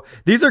Development, Rural.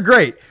 These are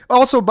great.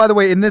 Also, by the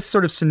way, in this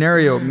sort of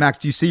scenario, Max,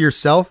 do you see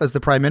yourself as the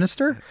Prime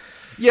Minister?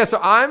 Yeah, so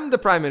I'm the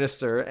Prime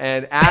Minister,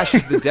 and Ash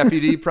is the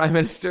Deputy Prime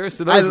Minister.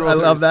 So those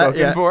roles love are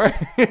that, spoken for.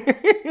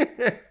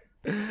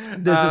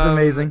 This is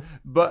amazing.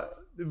 But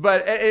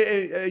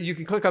you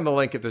can click on the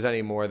link if there's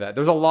any more of that.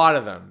 There's a lot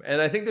of them.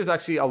 And I think there's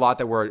actually a lot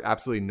that we're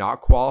absolutely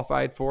not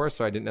qualified for.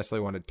 So I didn't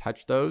necessarily want to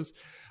touch those.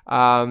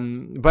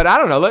 But I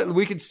don't know.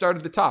 We could start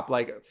at the top.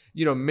 Like,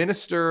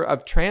 Minister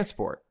of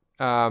Transport.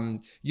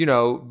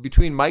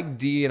 Between Mike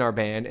D in our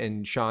band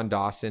and Sean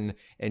Dawson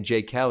and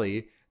Jay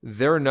Kelly,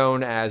 they're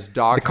known as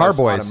Doghouse Car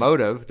Boys.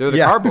 Automotive. They're the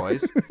Car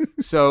Boys.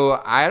 So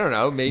I don't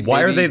know. Maybe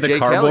Why are they the Jay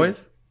Car Kelly.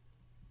 Boys?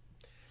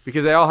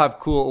 Because they all have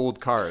cool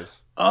old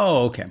cars.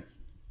 Oh, okay.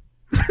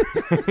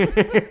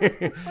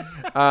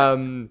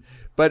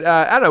 But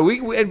I don't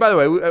know. And by the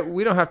way,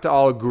 we don't have to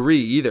all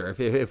agree either.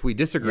 If we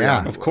disagree, Yeah,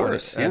 on of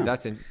course, on it, yeah.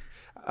 that's in.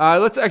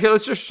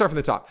 Let's just start from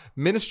the top.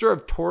 Minister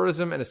of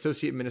Tourism and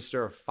Associate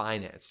Minister of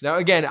Finance. Now,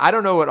 again, I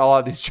don't know what all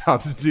of these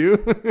jobs do.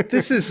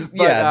 This is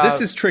But,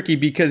 this is tricky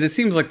because it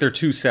seems like they're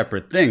two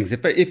separate things.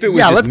 If it was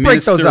let's just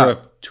break those Minister up.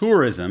 of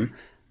Tourism,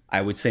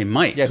 I would say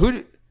Mike. Yeah,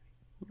 who?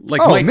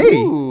 Like Oh, Mike. me?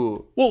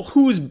 Ooh. Well,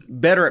 who's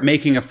better at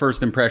making a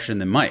first impression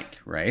than Mike,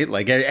 right?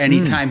 Like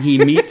anytime he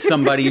meets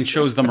somebody and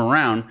shows them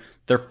around,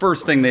 their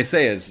first thing they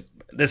say is,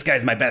 this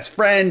guy's my best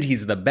friend.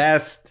 He's the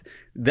best.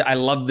 I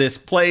love this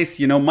place.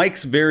 You know,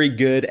 Mike's very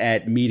good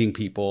at meeting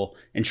people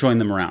and showing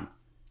them around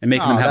and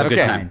making them have a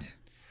good time.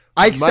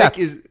 I accept.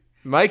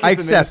 Mike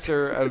is the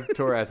minister of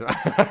tourism.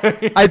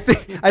 I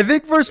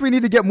think first we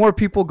need to get more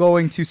people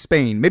going to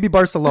Spain, maybe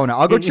Barcelona.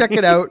 I'll go check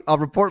it out. I'll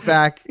report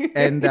back,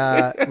 and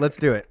let's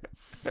do it.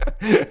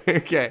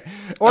 Okay.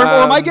 Or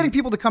am I getting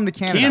people to come to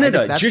Canada?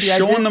 Canada, just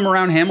showing them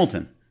around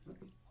Hamilton.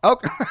 Oh,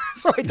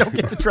 so I don't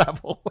get to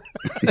travel.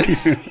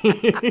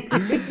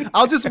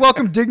 I'll just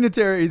welcome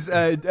dignitaries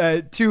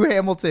to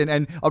Hamilton,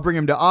 and I'll bring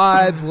them to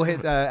Odds. We'll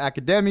hit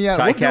Academia.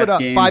 We'll do it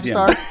up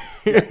 5-star.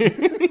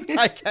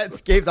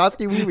 Ticats games.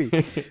 Oski wee wee.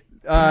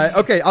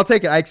 Okay, I'll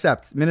take it. I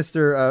accept.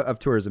 Minister of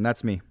Tourism.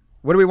 That's me.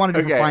 What do we want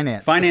to do for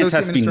finance? Finance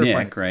has to be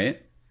Nick, right?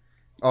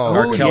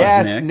 Oh,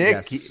 yes,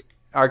 Nick. Yes.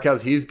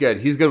 Arkels, he's good.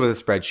 He's good with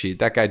a spreadsheet.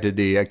 That guy did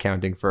the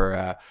accounting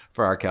for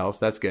Arkels.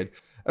 That's good.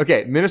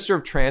 Okay, Minister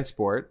of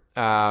Transport.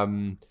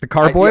 The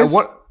car boys?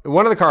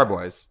 One of the car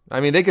boys.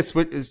 I mean, they could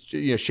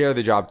share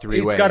the job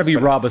three ways. It's got to be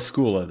Rob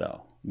Ascula,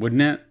 though,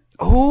 wouldn't it?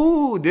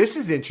 Oh, this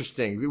is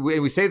interesting.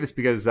 We say this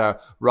because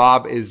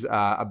Rob is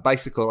a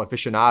bicycle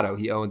aficionado.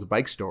 He owns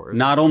bike stores.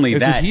 Not only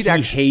that, he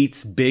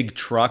hates big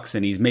trucks,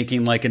 and he's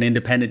making like an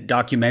independent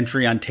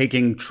documentary on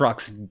taking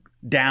trucks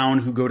down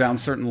who go down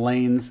certain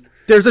lanes.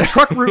 There's a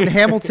truck route in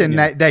Hamilton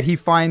that he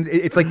finds.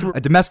 It's like a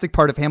domestic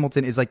part of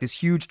Hamilton is like this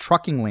huge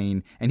trucking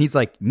lane. And he's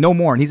like, no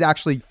more. And he's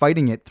actually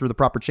fighting it through the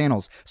proper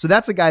channels. So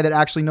that's a guy that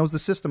actually knows the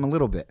system a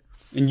little bit.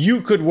 And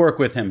you could work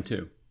with him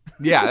too.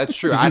 Yeah, that's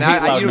true. I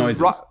hate loud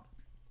noises.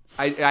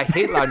 I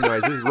hate loud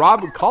noises.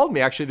 Rob called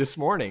me actually this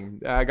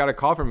morning. I got a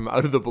call from him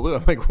out of the blue.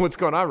 I'm like, what's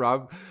going on,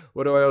 Rob?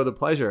 What do I owe the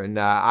pleasure? And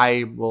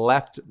I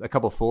left a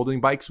couple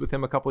folding bikes with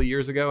him a couple of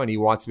years ago, and he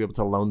wants to be able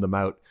to loan them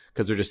out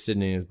because they're just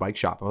sitting in his bike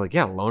shop. I'm like,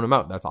 yeah, loan them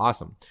out. That's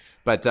awesome.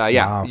 But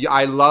wow.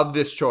 I love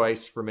this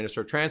choice for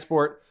Minister of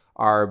Transport,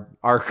 our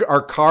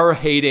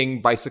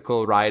car-hating,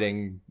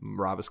 bicycle-riding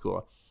Rob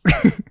Ascula.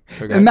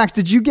 And Max,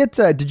 did you get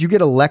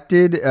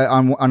elected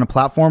on a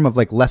platform of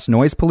like less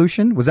noise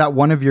pollution? Was that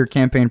one of your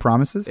campaign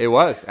promises? It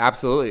was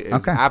absolutely. It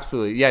was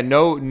absolutely. Yeah.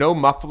 No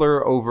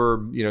muffler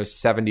over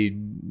 70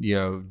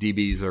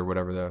 dBs or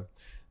whatever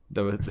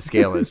the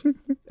scale is.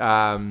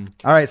 All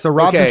right. So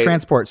Rob's in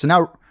transport. So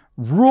now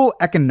rural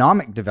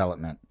economic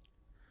development.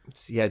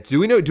 Yeah. Do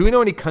we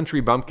know any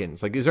country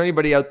bumpkins? Like, is there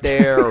anybody out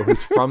there or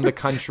who's from the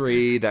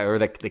country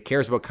that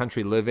cares about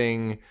country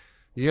living?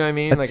 You know what I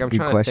mean? That's like, I'm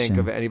trying to think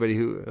of anybody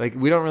who, like,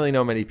 we don't really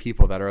know many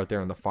people that are out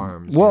there on the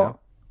farms.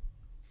 Well,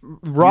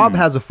 Rob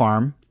has a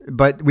farm,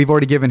 but we've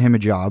already given him a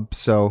job,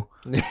 so.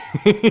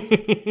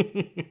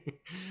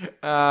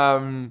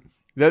 That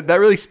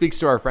really speaks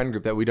to our friend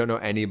group that we don't know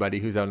anybody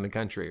who's out in the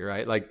country,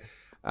 right? Like,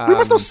 we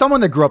must know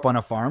someone that grew up on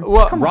a farm.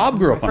 Well, Rob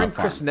grew up on a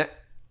farm.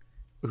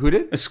 Who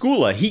did?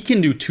 Ascula. He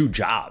can do 2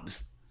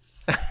 jobs.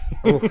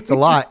 Oh, it's a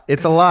lot.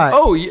 It's a lot.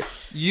 Oh,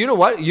 you know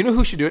what? You know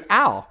who should do it?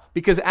 Al.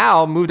 Because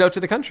Al moved out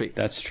to the country.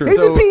 That's true.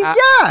 He's in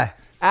yeah.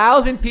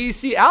 Al's in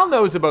PC. Al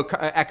knows about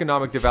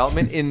economic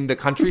development in the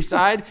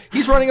countryside.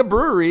 He's running a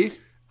brewery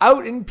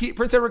out in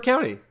Prince Edward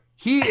County.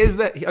 He is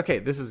that. Okay,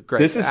 this is great.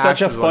 This is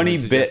such a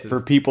funny bit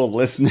for people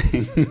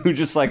listening who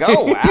just like,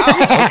 oh,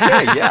 Al.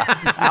 Okay,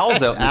 yeah.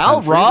 Al's out in the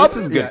country. Rob. This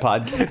is a good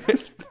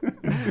podcast.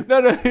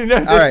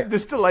 No.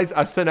 This delights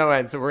us to no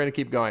end, so we're going to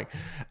keep going.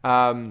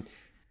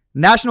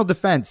 National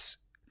defense.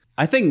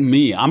 I think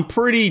me. I'm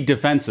pretty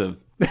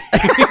defensive.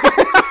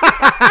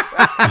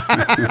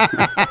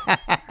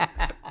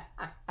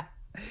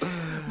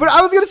 But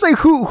I was going to say,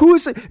 who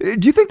is?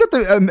 Do you think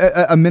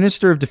that a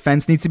minister of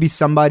defense needs to be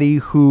somebody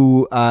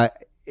who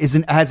is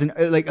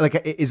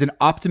an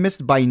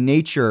optimist by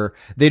nature?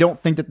 They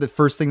don't think that the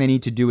first thing they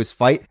need to do is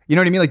fight. You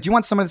know what I mean? Like, do you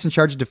want someone that's in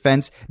charge of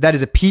defense that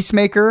is a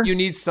peacemaker? You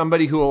need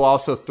somebody who will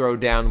also throw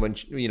down when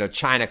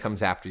China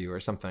comes after you or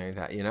something like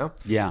that. You know?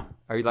 Yeah.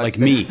 Are you like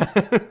me?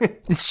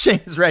 Shane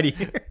is ready.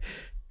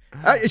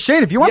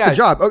 Shane, if you want the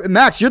job,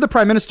 Max, you're the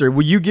prime minister.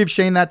 Will you give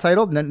Shane that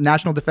title,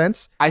 national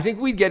defense? I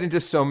think we'd get into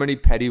so many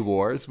petty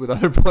wars with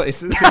other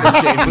places.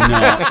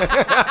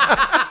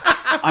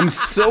 I'm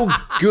so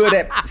good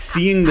at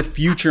seeing the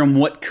future and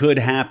what could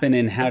happen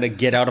and how to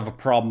get out of a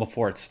problem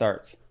before it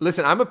starts.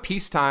 Listen, I'm a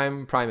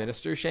peacetime prime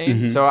minister, Shane.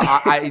 Mm-hmm. So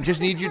I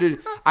just need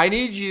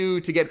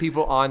you to get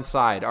people on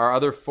side. Our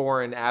other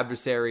foreign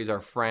adversaries, our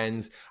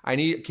friends. Can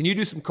you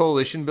do some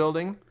coalition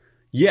building?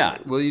 Yeah.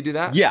 Will you do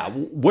that? Yeah.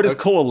 What does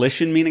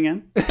coalition mean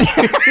again?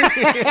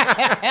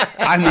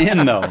 I'm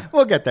in, though.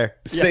 We'll get there.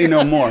 Say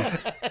no more.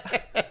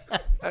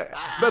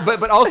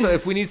 But also,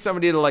 if we need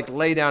somebody to like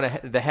lay down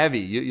the heavy,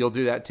 you'll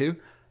do that too?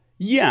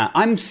 Yeah,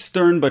 I'm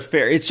stern but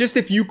fair. It's just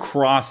if you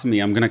cross me,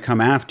 I'm going to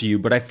come after you.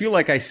 But I feel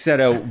like I set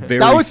out very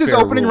That was his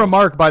opening rules.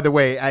 remark, by the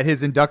way, at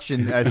his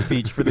induction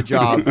speech for the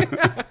job.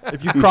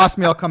 If you cross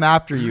me, I'll come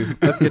after you.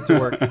 Let's get to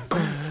work.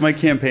 It's my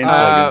campaign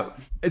slogan.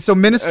 So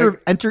Minister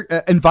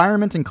of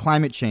Environment and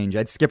Climate Change.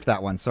 I'd skip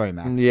that one. Sorry,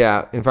 Max.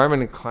 Yeah,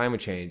 environment and climate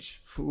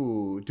change.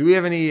 Ooh, do we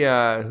have any?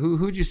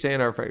 Who'd you say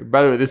in our?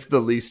 By the way, this is the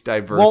least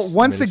diverse. Well,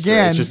 once minister.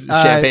 again, it's just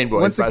Champagne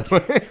Boys. By the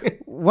way,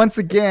 once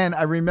again,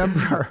 I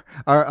remember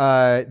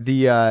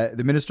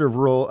the Minister of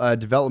Rural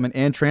Development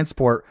and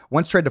Transport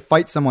once tried to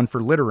fight someone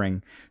for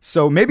littering.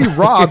 So maybe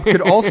Rob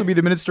could also be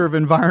the Minister of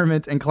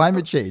Environment and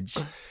Climate Change.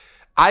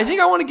 I think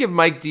I want to give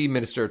Mike D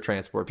Minister of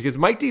Transport because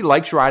Mike D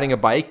likes riding a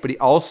bike, but he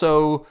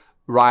also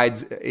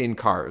rides in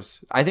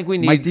cars. I think we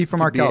need Mike D from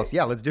Arkells.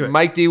 Yeah, let's do it.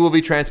 Mike D will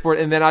be transport,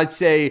 and then I'd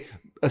say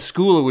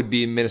Askula would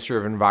be Minister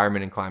of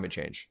Environment and Climate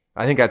Change.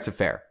 I think that's a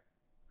fair,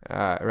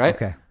 right?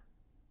 Okay.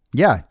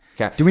 Yeah.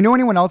 Okay. Do we know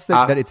anyone else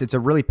that it's a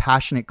really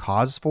passionate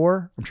cause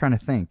for? I'm trying to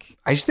think.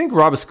 I just think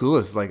Rob Askula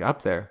is like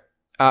up there.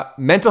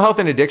 Mental health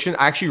and addiction.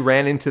 I actually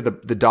ran into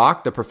the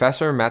doc, the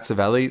professor, Matt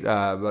Savelli,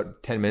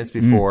 about 10 minutes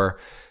before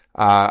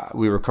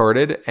we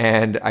recorded,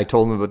 and I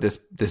told him about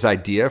this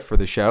idea for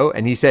the show,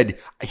 and he said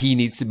he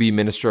needs to be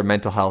Minister of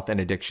Mental Health and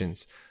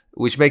Addictions,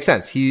 which makes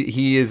sense.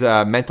 He is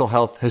a mental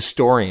health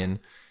historian,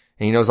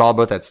 and he knows all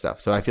about that stuff.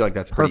 So I feel like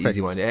that's a pretty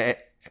easy one.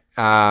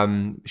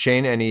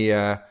 Shane, any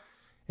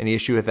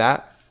issue with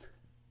that?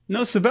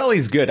 No,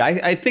 Savelli's good.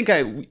 I think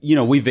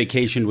we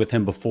vacationed with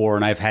him before,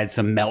 and I've had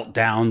some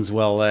meltdowns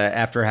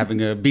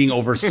after being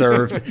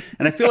overserved,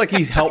 and I feel like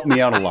he's helped me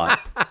out a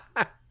lot.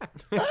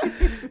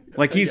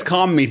 Like he's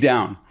calmed me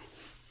down.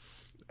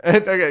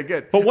 Okay,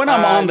 good. But when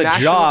I'm on the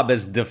job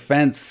as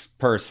defense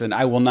person,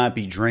 I will not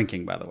be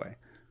drinking, by the way.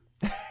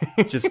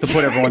 Just to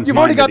put everyone's You've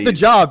already got the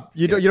job.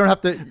 You don't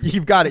have to.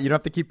 You've got it. You don't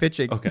have to keep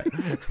pitching. Okay.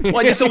 Well,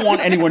 I just don't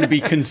want anyone to be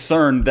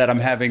concerned that I'm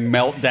having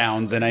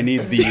meltdowns, and I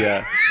need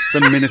the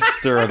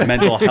Minister of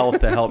Mental Health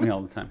to help me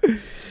all the time.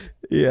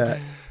 Yeah.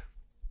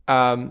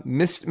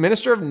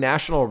 Minister of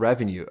National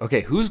Revenue.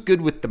 Okay, who's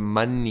good with the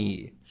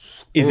money?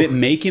 Is it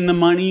making the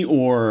money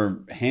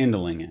or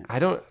handling it? I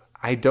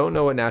don't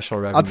know what national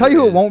revenue. I'll tell you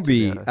who it won't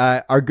be.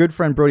 Our good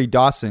friend Brody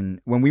Dawson.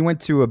 When we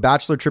went to a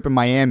bachelor trip in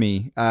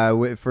Miami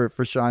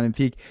for Sean and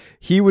Peak,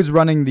 he was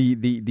running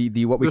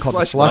the what we call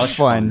the slush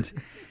fund,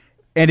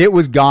 and it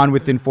was gone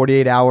within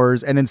 48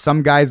 hours. And then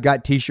some guys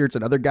got T-shirts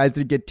and other guys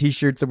didn't get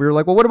T-shirts. And we were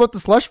like, "Well, what about the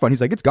slush fund?"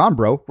 He's like, "It's gone,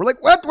 bro." We're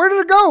like, "What? Where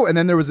did it go?" And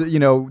then there was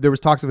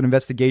talks of an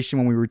investigation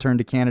when we returned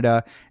to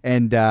Canada,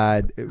 and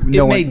it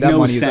made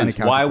no sense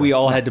why we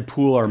all had to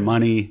pool our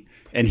money.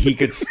 And he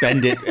could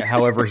spend it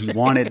however he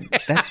wanted.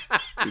 That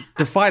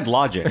defied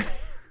logic.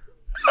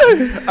 You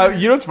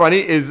know what's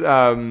funny is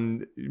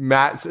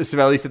Matt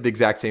Savelli said the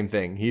exact same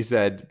thing. He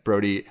said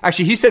Brody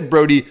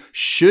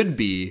should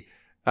be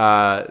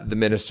the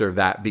minister of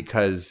that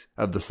because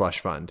of the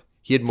slush fund.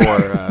 He had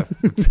more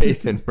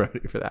faith in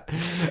Brody for that.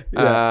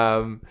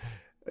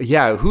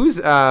 Who's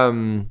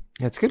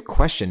that's a good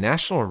question.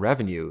 National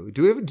revenue.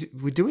 Do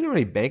we know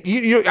any bank?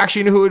 You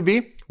actually know who it would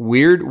be?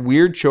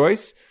 Weird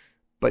choice,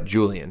 but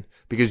Julian.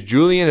 Because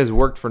Julian has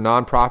worked for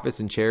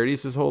nonprofits and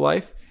charities his whole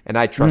life, and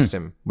I trust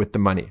him with the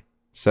money.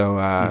 So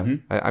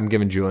I'm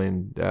giving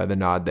Julian the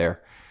nod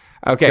there.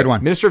 Okay, good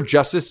one. Minister of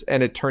Justice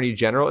and Attorney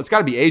General. It's got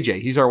to be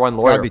AJ. He's our one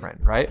lawyer friend,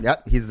 right?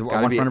 Yep, he's the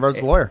one friend of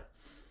ours, the lawyer.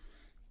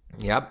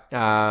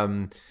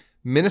 Yep.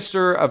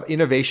 Minister of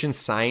Innovation,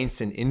 Science,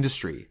 and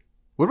Industry.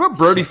 What about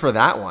Brody for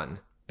that one?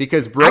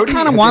 Because Brody, I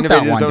kind of want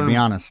that one, to be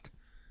honest.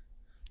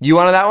 You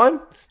wanted that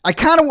one? I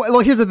kind of, well,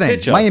 here's the thing.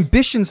 My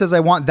ambition says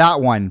I want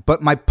that one,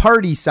 but my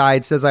party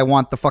side says I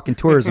want the fucking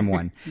tourism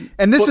one.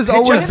 And this is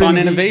always on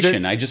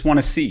innovation. I just want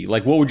to see,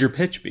 like, what would your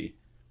pitch be?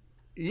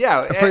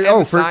 Yeah.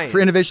 For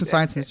innovation,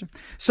 science, and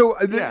so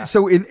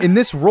in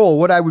this role,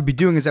 what I would be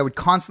doing is I would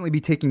constantly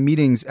be taking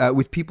meetings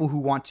with people who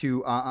want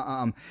to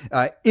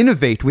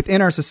innovate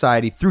within our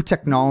society through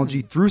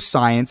technology, through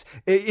science.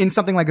 In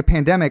something like a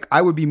pandemic,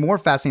 I would be more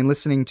fascinated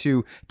listening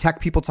to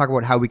tech people talk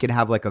about how we can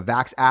have like a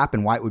Vax app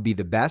and why it would be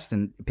the best,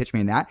 and pitch me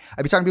in that.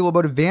 I'd be talking to people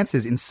about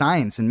advances in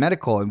science and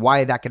medical and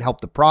why that could help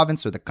the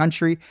province or the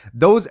country.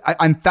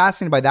 I'm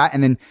fascinated by that,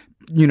 and then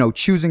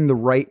choosing the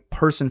right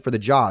person for the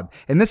job.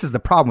 And this is the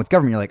problem with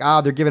government. You're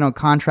like, they're giving out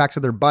contracts to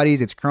their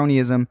buddies. It's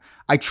cronyism.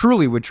 I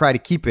truly would try to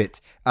keep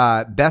it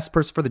best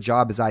person for the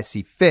job as I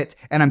see fit.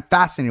 And I'm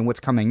fascinated in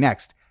what's coming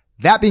next.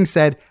 That being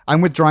said,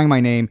 I'm withdrawing my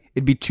name.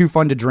 It'd be too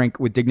fun to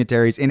drink with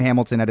dignitaries in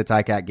Hamilton at a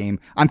Ticat game.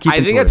 I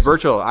think that's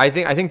virtual. I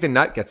think the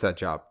Nut gets that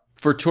job.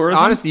 For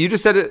tourism? Honestly, you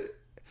just said it.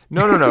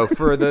 No.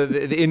 For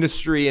the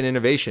industry and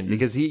innovation,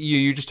 because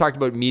you just talked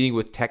about meeting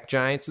with tech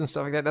giants and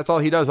stuff like that. That's all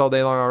he does all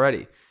day long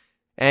already.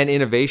 And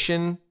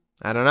innovation,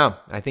 I don't know.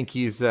 I think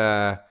it's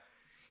very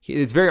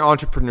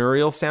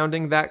entrepreneurial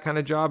sounding, that kind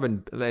of job,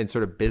 and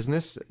sort of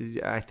business.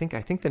 I think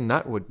the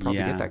Nut would probably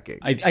get that gig.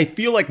 I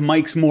feel like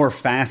Mike's more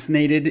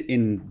fascinated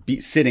in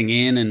sitting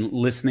in and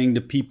listening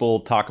to people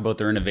talk about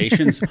their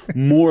innovations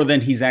more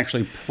than he's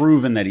actually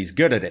proven that he's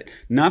good at it.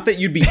 Not that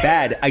you'd be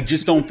bad. I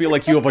just don't feel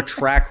like you have a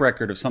track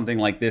record of something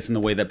like this in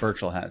the way that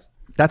Burchell has.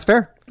 That's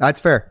fair.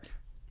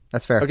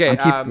 Okay.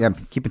 I'm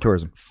keeping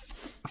tourism.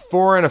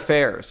 Foreign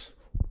affairs.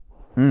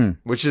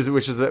 which is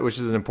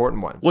an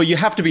important one. Well, you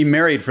have to be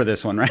married for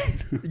this one,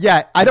 right?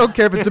 Yeah, I don't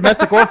care if it's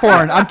domestic or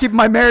foreign. I'm keeping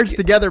my marriage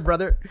together,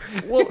 brother.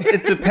 Well,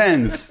 it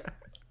depends.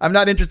 I'm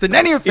not interested in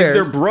any affairs.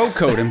 Is there bro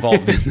code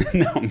involved in it?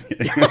 No, I'm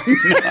kidding.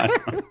 No.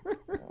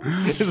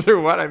 Is there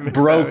what I missed?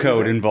 Bro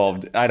code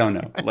involved. I don't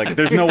know. Like,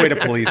 there's no way to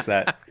police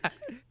that.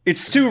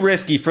 It's too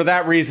risky. For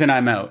that reason,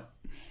 I'm out.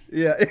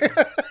 Yeah.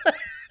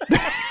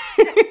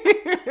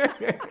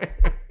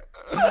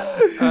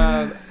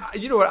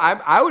 You know what?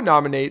 I would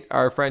nominate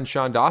our friend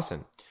Sean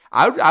Dawson.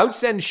 I would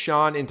send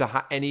Sean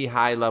into any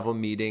high level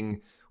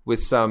meeting with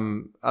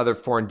some other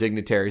foreign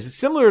dignitaries. It's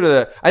similar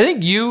to I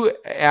think you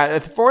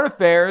foreign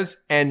affairs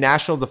and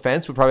national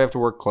defense would probably have to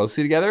work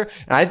closely together.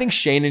 And I think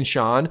Shane and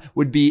Sean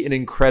would be an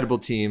incredible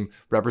team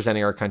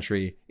representing our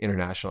country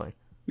internationally.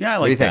 Yeah, I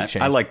like that.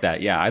 Shane? I like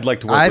that. Yeah, I'd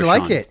like to work with Sean. I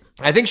like it.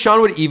 I think Sean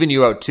would even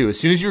you out too. As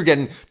soon as you're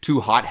getting too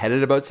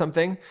hot-headed about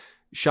something,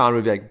 Sean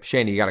would be like,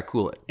 Shane, you got to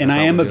cool it. And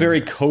I am a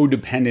very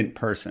codependent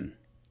person.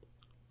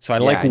 So I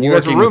like and you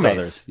guys are working with roommates.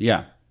 others.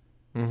 Yeah.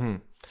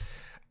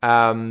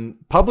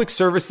 Public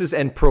services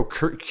and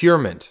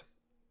procurement.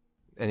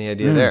 Any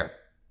idea there?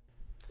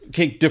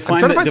 Okay,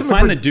 define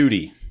the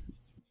duty.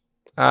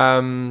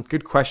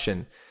 Good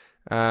question.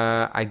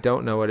 I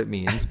don't know what it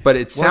means, but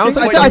it sounds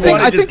I like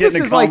think this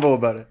is like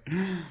about it.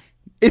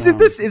 Isn't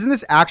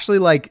this actually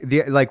like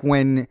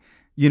when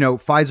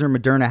Pfizer and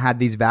Moderna had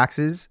these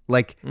vaxes,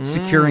 like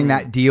securing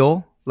that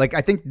deal? Like,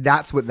 I think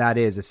that's what that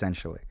is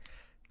essentially.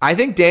 I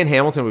think Dan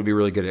Hamilton would be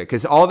really good at it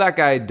because all that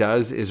guy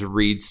does is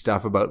read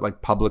stuff about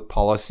like public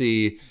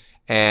policy.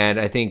 And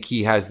I think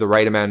he has the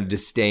right amount of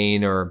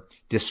disdain or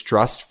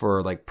distrust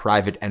for like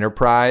private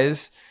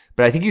enterprise.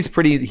 But I think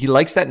he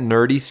likes that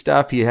nerdy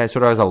stuff. He has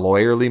sort of has a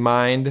lawyerly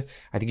mind.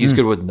 I think he's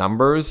good with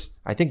numbers.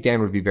 I think Dan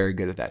would be very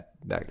good at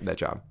that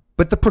job.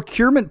 But the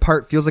procurement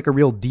part feels like a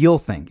real deal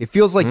thing. It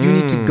feels like you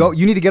need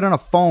to get on a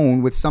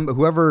phone with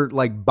whoever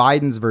like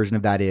Biden's version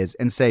of that is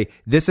and say,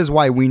 this is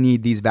why we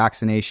need these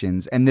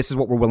vaccinations and this is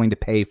what we're willing to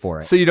pay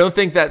for it. So you don't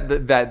think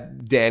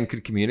that Dan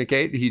could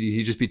communicate?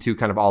 He'd just be too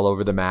kind of all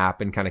over the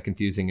map and kind of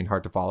confusing and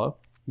hard to follow?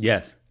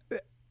 Yes.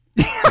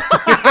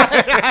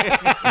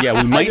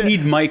 Yeah, we might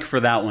need Mike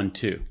for that one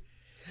too.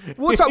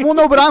 Well,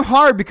 no, but I'm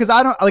hard because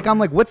I'm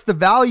like, what's the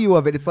value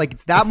of it? It's like,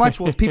 it's that much.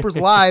 Well, it's people's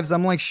lives.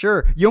 I'm like,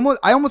 sure.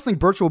 I almost think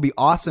Birch will be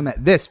awesome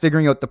at this,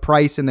 figuring out the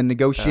price and then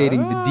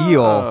negotiating the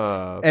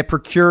deal at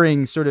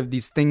procuring sort of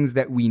these things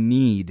that we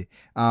need.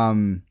 I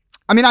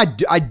mean,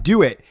 I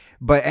do it,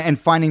 and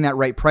finding that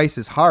right price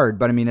is hard,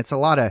 but I mean, it's a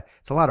lot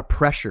of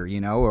pressure,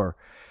 or.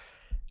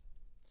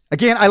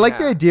 Again, I like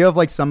the idea of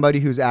like somebody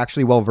who's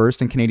actually well-versed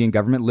in Canadian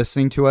government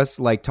listening to us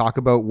like talk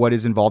about what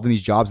is involved in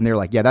these jobs. And they're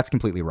like, yeah, that's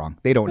completely wrong.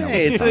 They don't know.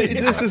 Hey,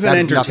 this is an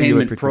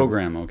entertainment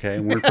program. Okay.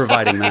 We're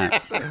providing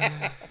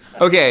that.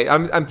 Okay.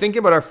 I'm thinking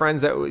about our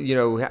friends that,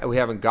 we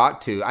haven't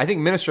got to. I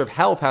think Minister of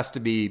Health has to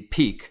be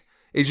peak.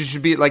 It just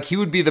should be like, he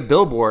would be the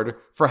billboard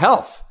for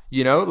health.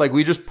 Like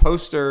we just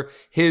poster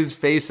his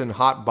face and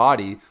hot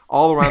body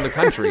all around the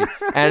country.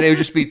 And it would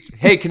just be,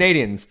 hey,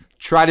 Canadians,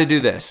 try to do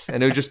this.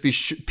 And it would just be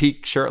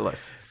peak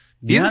shirtless.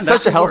 He's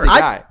such a healthy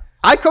guy.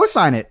 I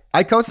co-sign it.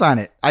 I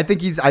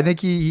think he's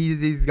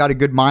got a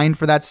good mind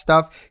for that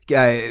stuff.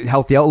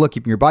 Healthy outlook,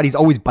 keeping your body. He's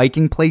always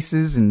biking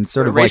places and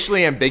sort of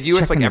racially like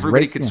ambiguous. Like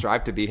everybody could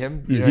strive to be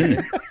him. You know what I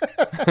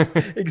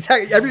mean?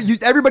 Exactly.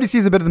 Everybody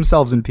sees a bit of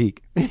themselves in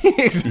Peak.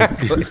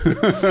 Exactly.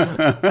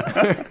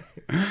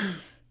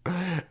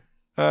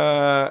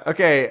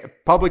 Okay.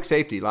 Public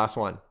safety. Last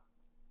one.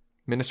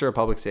 Minister of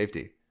Public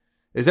Safety.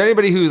 Is there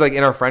anybody who's like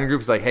in our friend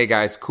group is like, hey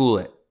guys, cool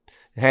it.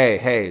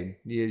 Hey,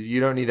 you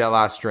don't need that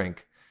last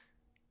drink.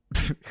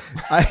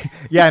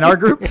 In our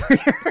group.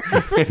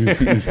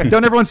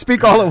 Don't everyone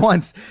speak all at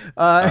once.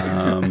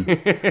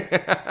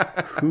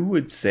 Who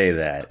would say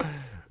that?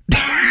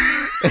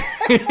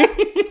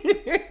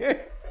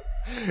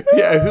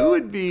 Yeah, who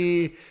would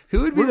be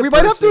we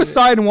might have to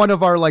assign one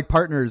of our like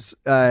partners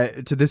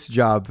to this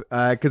job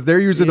because they're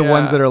usually the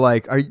ones that are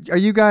like, are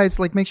you guys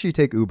like, make sure you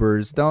take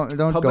Ubers, don't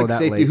Public go that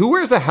safety. late. Who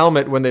wears a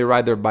helmet when they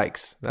ride their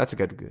bikes? That's a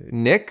good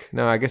Nick.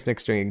 No, I guess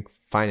Nick's doing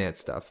finance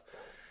stuff.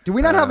 Do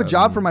we not have a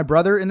job for my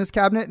brother in this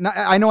cabinet? No,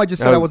 I know I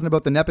just said I wasn't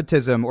about the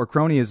nepotism or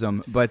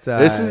cronyism, but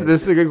this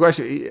is a good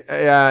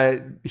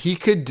question. He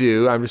could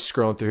do. I'm just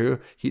scrolling through.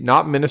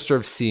 Not Minister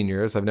of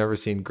Seniors. I've never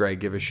seen Greg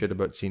give a shit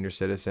about senior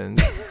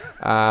citizens.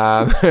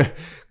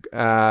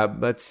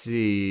 Let's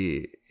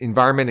see.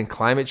 Environment and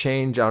climate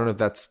change. I don't know if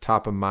that's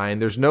top of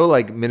mind. There's no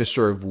like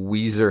Minister of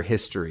Weezer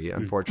history,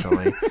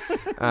 unfortunately.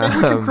 Maybe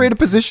we can create a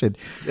position.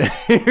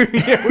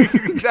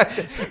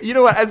 You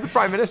know what? As the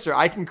Prime Minister,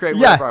 I can create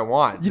whatever I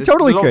want. You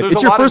totally could.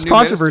 It's your first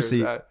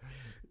controversy.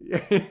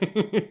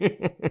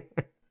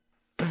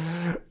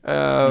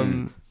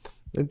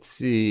 Let's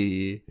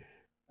see.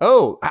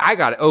 Oh, I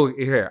got it. Oh,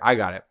 here. I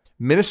got it.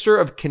 Minister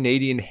of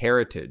Canadian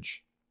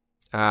Heritage.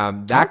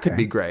 That could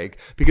be Greg,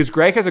 because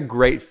Greg has a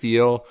great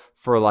feel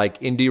for like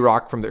indie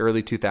rock from the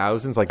early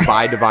 2000s. Like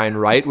By Divine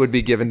Right would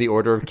be given the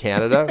Order of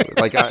Canada,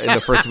 like in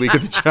the first week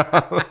of the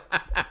job.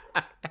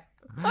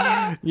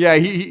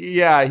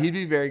 he'd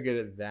be very good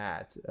at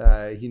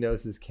that. He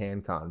knows his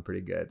CanCon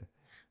pretty good.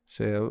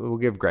 So we'll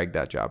give Greg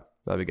that job.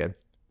 That'd be good.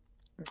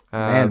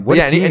 Man, what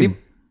a team.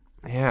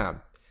 Yeah.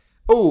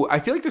 Oh, I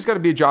feel like there's got to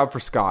be a job for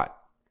Scott.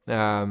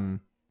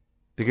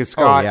 Because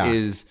Scott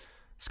is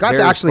Scott's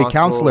very actually a responsible.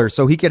 counselor,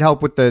 so he could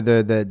help with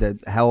the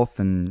health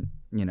and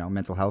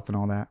mental health and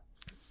all that.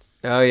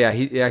 Oh yeah,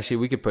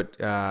 we could put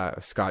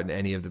Scott in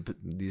any of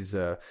these.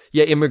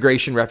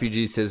 Immigration,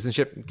 refugee,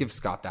 citizenship. Give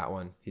Scott that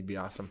one. He'd be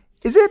awesome.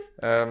 Is it?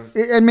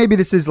 And maybe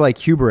this is like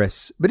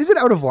hubris, but is it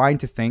out of line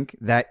to think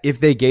that if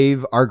they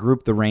gave our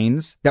group the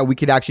reins, that we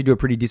could actually do a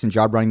pretty decent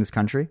job running this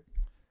country?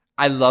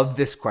 I love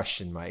this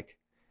question, Mike.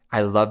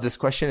 I love this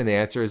question, and the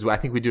answer is I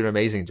think we do an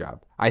amazing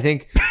job. I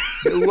think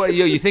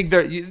you think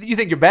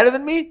you're better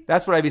than me?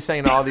 That's what I'd be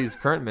saying to all these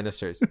current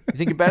ministers. You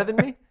think you're better than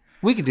me?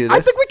 We could do this. I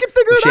think we can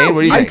figure it Shane, out.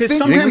 what do you think? Because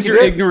sometimes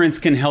your ignorance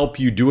can help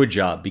you do a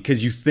job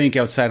because you think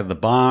outside of the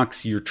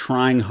box, you're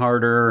trying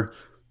harder.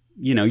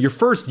 Your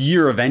first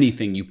year of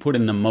anything, you put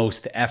in the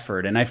most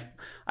effort. And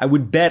I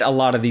would bet a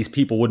lot of these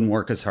people wouldn't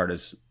work as hard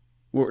as,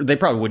 they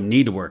probably wouldn't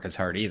need to work as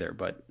hard either.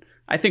 But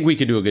I think we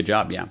could do a good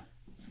job, yeah.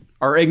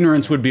 Our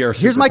ignorance would be our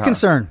superpower.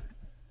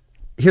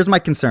 Here's my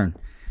concern.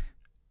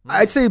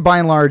 I'd say by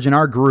and large in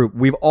our group,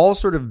 we've all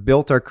sort of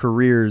built our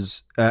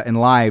careers and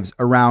lives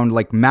around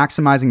like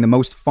maximizing the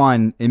most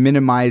fun and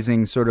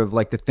minimizing sort of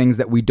like the things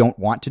that we don't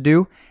want to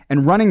do.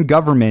 And running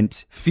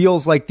government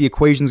feels like the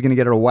equation is going to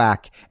get out of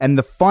whack and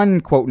the fun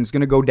quotient is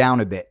going to go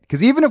down a bit.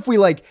 Because even if we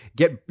like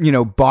get,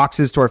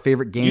 boxes to our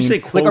favorite games, Did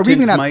you say like, are we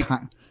even quotient, have Mike?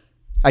 time?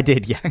 I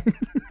did, yeah.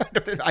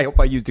 I hope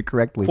I used it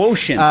correctly.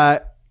 Quotient.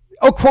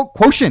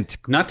 Quotient.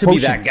 Not to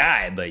Quotient. be that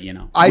guy, but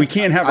we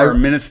can't have our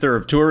minister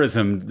of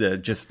tourism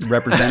just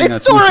representing It's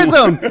us.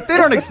 tourism. They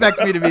don't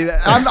expect me to be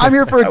that. I'm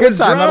here for a good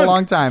time, not a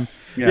long time.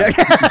 Yeah.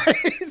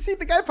 See,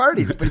 the guy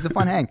parties, but he's a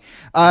fun hang.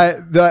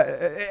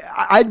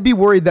 I'd be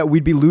worried that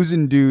we'd be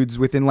losing dudes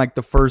within like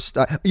the first.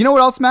 You know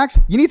what else, Max?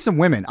 You need some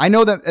women. I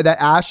know that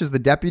Ash is the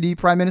deputy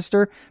prime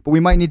minister, but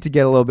we might need to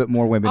get a little bit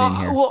more women in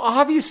here. Well,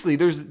 obviously,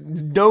 there's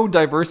no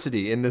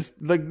diversity in this.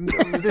 Like,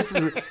 this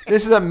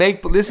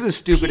is a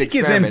stupid Peak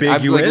is experiment.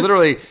 ambiguous. Like,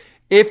 literally,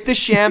 if the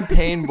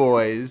Champagne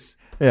Boys,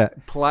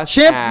 plus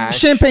Ash,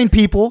 Champagne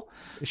people.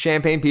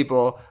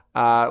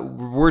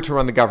 were to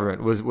run the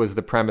government was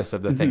the premise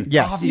of the thing.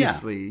 Yes.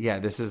 Obviously,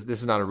 this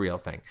is not a real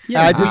thing.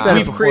 Yeah, I just said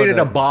we've it created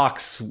before a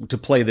box to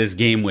play this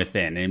game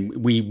within,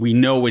 and we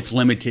know it's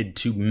limited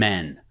to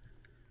men.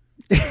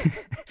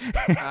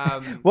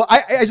 Well,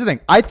 I just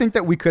think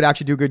that we could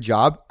actually do a good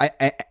job.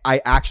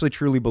 I actually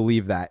truly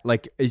believe that.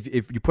 Like,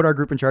 if you put our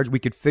group in charge, we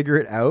could figure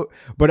it out.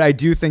 But I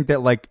do think that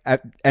like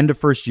at end of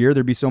first year,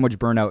 there'd be so much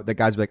burnout that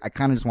guys would be like, I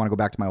kind of just want to go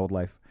back to my old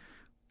life.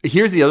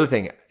 Here's the other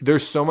thing.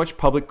 There's so much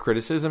public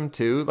criticism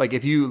too. Like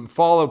if you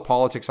follow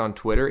politics on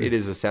Twitter, it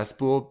is a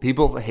cesspool.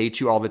 People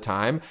hate you all the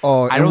time.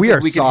 Oh, I don't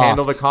think we can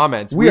handle the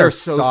comments. We are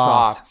so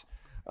soft.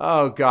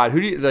 Oh God.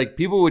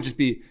 People would just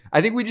be,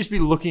 I think we'd just be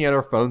looking at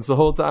our phones the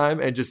whole time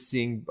and just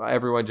seeing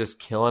everyone just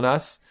killing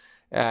us.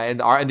 And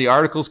the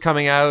articles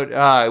coming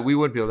out, we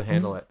wouldn't be able to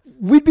handle it.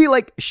 We'd be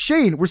like,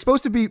 Shane, we're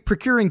supposed to be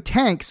procuring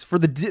tanks for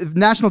the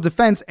national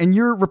defense, and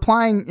you're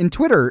replying in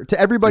Twitter to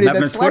everybody that's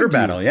having a Twitter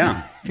battle.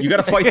 Yeah, you got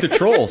to fight the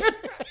trolls.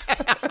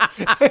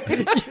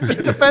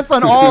 Defense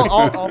on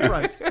all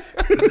fronts.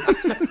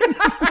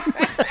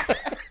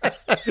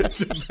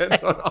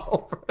 Defense on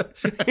all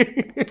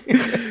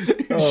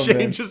fronts.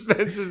 Shane just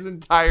spends his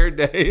entire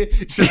day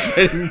just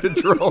hitting the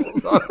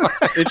trolls on.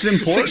 It's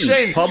important. It's like,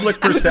 Shane, public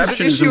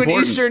perception is issue important.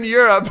 in Eastern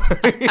Europe.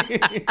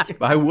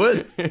 I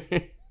would.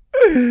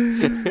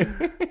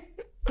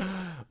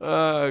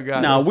 Oh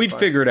God. No, we'd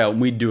figure it out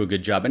and we'd do a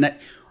good job. And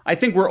I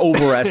think we're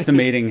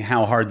overestimating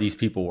how hard these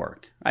people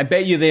work. I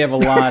bet you they have a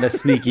lot of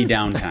sneaky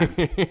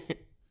downtime.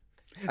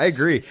 I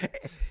agree.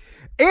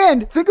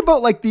 And think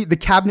about like the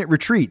cabinet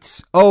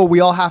retreats. Oh, we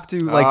all have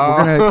to like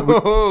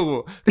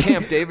we're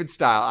Camp David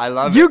style. I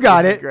love it. You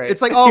got This it. is great.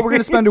 It's like, oh, we're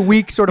gonna spend a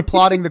week sort of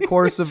plotting the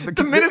course of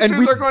the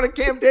ministers are going to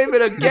Camp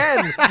David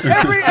again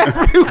every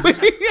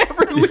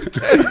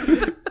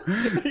weekend.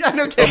 I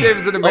know Camp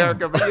David's in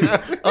America,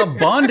 but a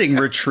bonding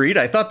retreat.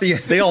 I thought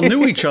they all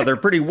knew each other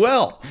pretty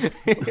well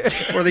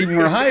before they even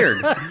were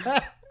hired.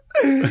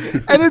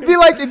 And it'd be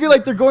like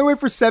they're going away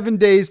for 7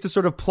 days to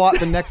sort of plot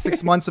the next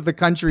 6 months of the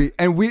country,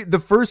 and the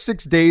first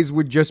 6 days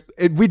we'd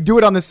do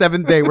it on the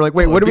 7th day. We're like,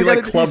 wait, what do we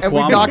like got Club to do? And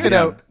we Kwame, knock it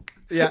yeah. out.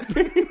 Yeah.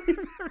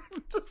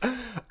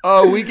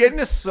 Oh, we get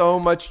into so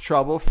much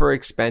trouble for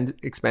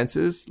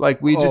expenses.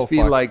 Like we just be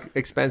fuck. like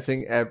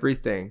expensing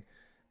everything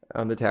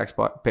on the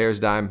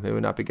taxpayer's dime. It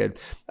would not be good.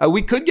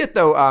 We could get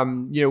though.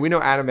 We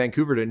know Adam Van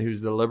Couverton,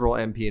 who's the Liberal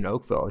MP in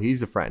Oakville.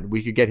 He's a friend.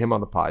 We could get him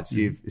on the pod.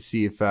 See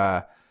if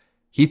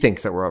he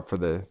thinks that we're up for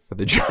the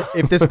job.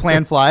 If this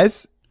plan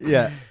flies.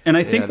 Yeah. And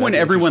I think when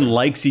everyone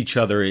likes each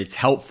other, it's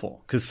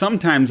helpful because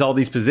sometimes all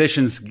these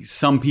positions,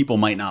 some people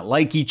might not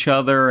like each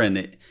other,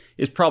 and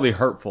it's probably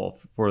hurtful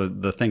for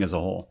the thing as a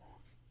whole.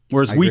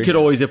 Whereas we could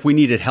always, if we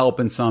needed help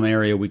in some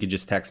area, we could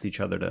just text each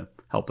other to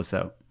help us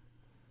out.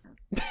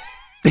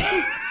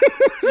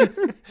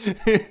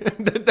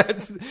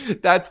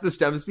 that's the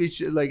stem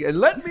speech. Like, and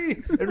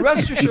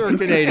rest assured,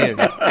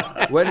 Canadians,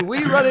 when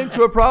we run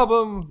into a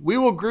problem, we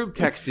will group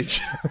text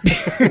each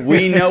other.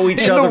 We know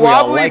each other. We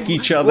all like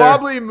each other.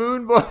 Wobbly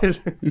Moon Boys.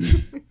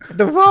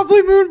 The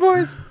Wobbly Moon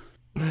Boys.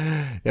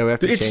 Yeah, we have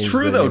to. It's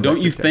true though,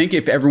 don't you think?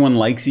 If everyone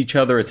likes each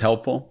other, it's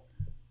helpful.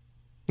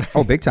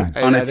 Oh, big time.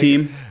 On a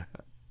team.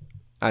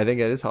 I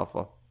think it is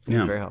helpful.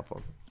 It's very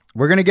helpful.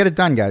 We're gonna get it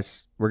done,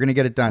 guys. We're gonna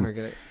get it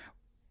done.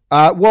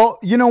 Well,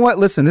 you know what?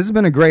 Listen, this has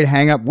been a great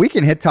hang up. We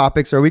can hit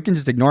topics, or we can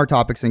just ignore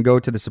topics and go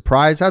to the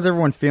surprise. How's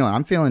everyone feeling?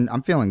 I'm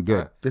feeling good.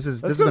 Right. This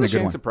has been a good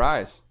Shane one.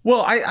 Surprise.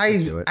 Well,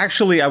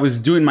 I was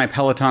doing my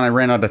Peloton. I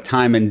ran out of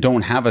time and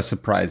don't have a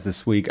surprise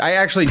this week. I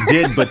actually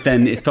did, but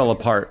then it fell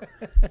apart.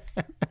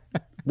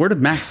 Where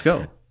did Max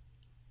go?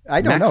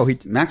 I don't know.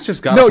 Max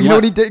just got. No, you know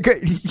what he did?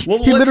 He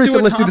literally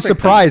said, "Let's do the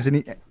surprise,"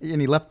 then.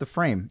 and he left the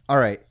frame. All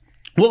right.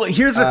 Well,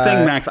 here's the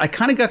thing, Max. I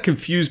kind of got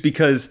confused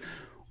because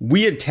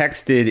we had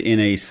texted in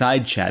a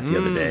side chat the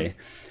other day,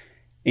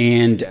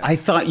 and I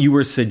thought you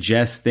were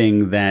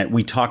suggesting that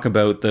we talk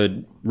about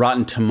the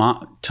Rotten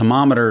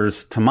Thermometer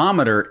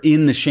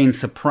in the Shane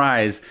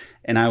Surprise,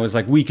 and I was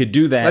like, we could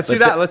do that.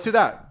 Let's do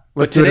that.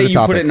 But today you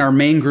put it in our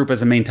main group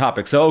as a main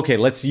topic. So, okay,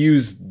 let's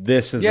use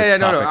this as a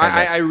topic. No.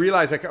 I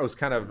realized I was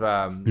kind of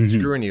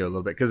screwing you a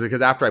little bit because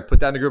after I put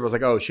that in the group, I was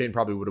like, oh, Shane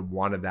probably would have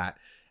wanted that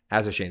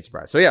as a Shane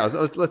Surprise. So, yeah,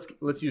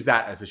 let's use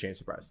that as the Shane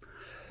Surprise.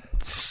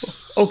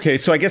 Okay,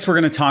 so I guess we're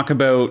going to talk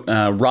about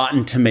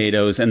Rotten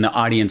Tomatoes and the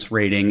audience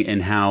rating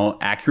and how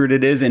accurate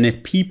it is, and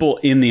if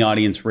people in the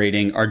audience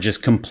rating are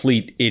just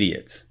complete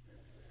idiots.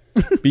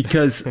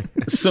 Because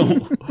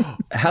so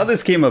how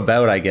this came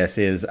about, I guess,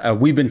 is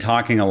we've been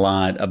talking a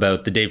lot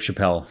about the Dave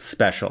Chappelle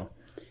special.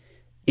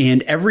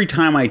 And every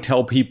time I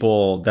tell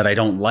people that I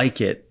don't like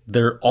it,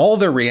 all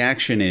their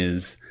reaction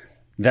is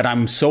that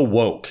I'm so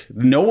woke.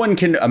 No one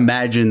can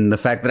imagine the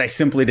fact that I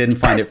simply didn't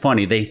find it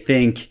funny. They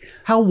think,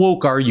 how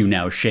woke are you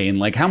now, Shane?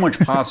 Like, how much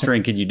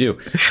posturing could you do?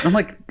 And I'm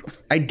like,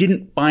 I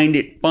didn't find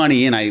it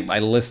funny. And I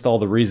list all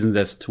the reasons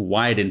as to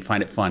why I didn't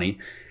find it funny.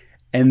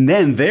 And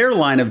then their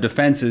line of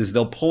defense is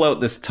they'll pull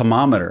out this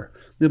thermometer.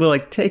 They'll be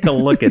like, take a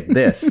look at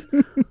this.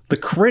 The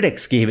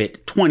critics gave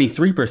it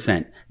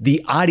 23%.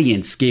 The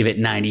audience gave it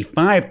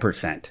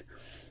 95%.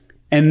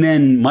 And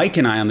then Mike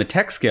and I on the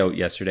Tech Scout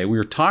yesterday, we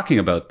were talking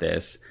about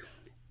this.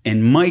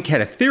 And Mike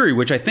had a theory,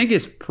 which I think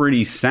is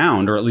pretty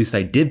sound, or at least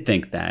I did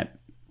think that,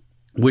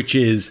 which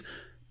is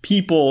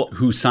people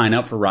who sign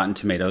up for Rotten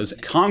Tomatoes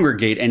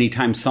congregate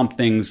anytime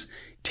something's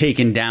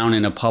taken down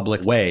in a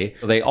public way.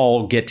 They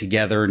all get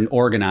together and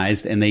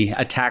organized and they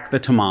attack the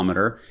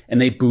thermometer and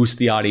they boost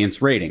the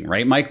audience rating,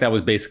 right, Mike? That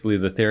was basically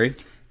the theory.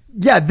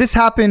 Yeah, this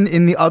happened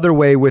in the other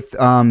way with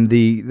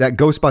that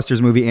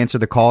Ghostbusters movie, Answer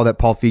the Call, that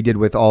Paul Feig did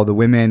with all the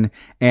women.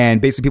 And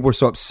basically people were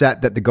so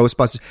upset that the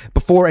Ghostbusters,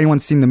 before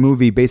anyone's seen the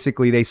movie,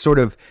 basically they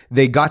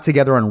got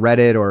together on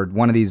Reddit or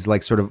one of these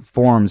like sort of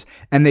forums,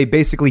 and they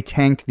basically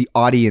tanked the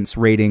audience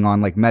rating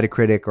on like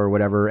Metacritic or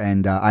whatever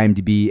and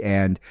IMDb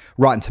and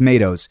Rotten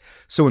Tomatoes.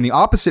 So in the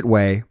opposite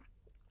way,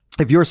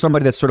 if you're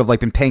somebody that's sort of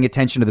like been paying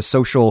attention to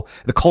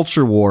the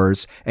culture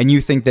wars, and you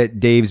think that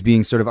Dave's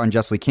being sort of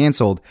unjustly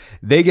canceled,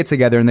 they get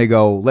together and they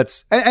go,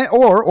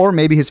 or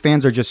maybe his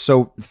fans are just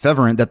so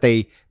fervent that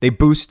they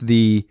boost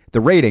the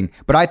rating.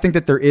 But I think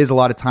that there is a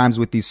lot of times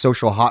with these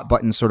social hot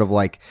button sort of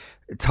like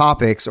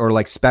topics or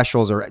like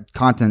specials or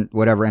content,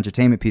 whatever,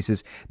 entertainment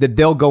pieces, that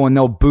they'll go and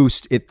they'll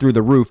boost it through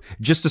the roof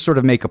just to sort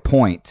of make a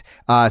point.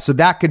 So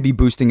that could be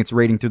boosting its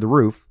rating through the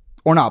roof.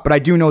 Or not, but I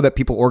do know that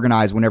people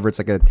organize whenever it's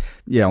like a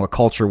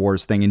culture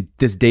wars thing, and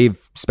this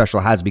Dave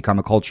special has become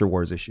a culture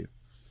wars issue.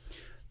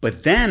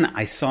 But then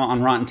I saw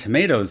on Rotten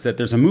Tomatoes that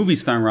there's a movie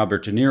starring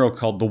Robert De Niro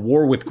called The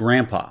War with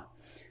Grandpa,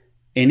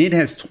 and it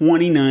has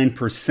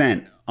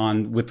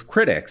 29% with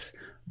critics,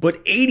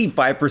 but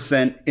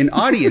 85% in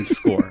audience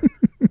score.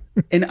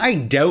 And I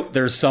doubt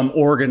there's some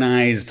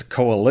organized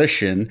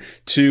coalition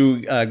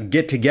to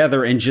get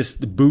together and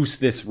just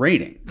boost this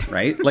rating,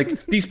 right?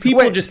 Like these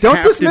people just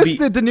don't dismiss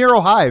the De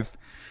Niro hive.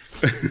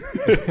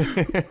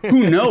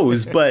 Who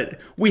knows? But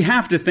we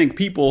have to think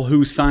people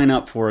who sign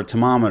up for a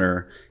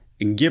thermometer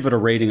and give it a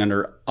rating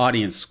under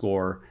audience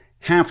score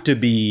have to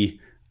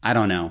be, I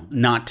don't know,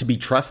 not to be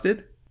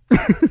trusted.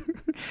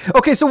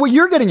 Okay, so what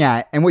you're getting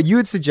at and what you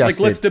had suggested,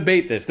 like, let's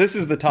debate this. This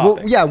is the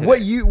topic. Well, yeah,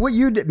 today. what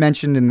you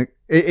mentioned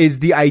is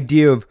the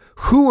idea of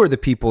who are the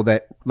people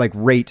that like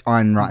rate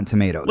on Rotten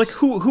Tomatoes. Like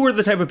who are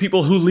the type of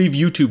people who leave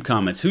YouTube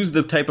comments? Who's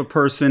the type of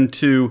person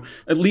to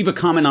leave a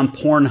comment on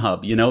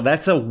Pornhub? You know,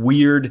 that's a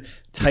weird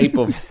type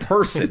of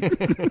person,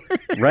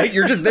 right?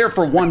 You're just there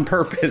for one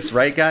purpose,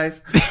 right, guys?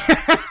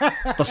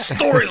 The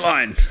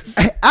storyline.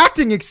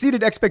 Acting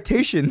exceeded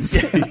expectations.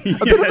 A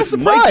bit of a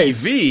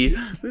surprise. Mikey V.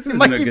 This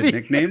isn't a good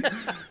nickname.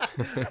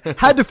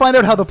 Had to find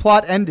out how the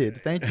plot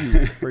ended. Thank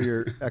you for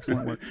your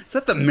excellent work. Is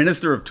that the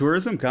Minister of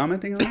Tourism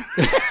commenting on it?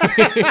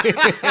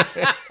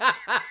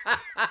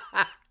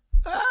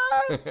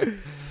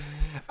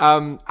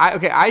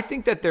 I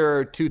think that there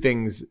are two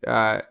things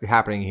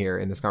happening here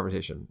in this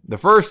conversation. The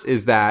first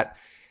is that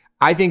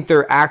I think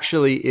there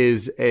actually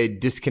is a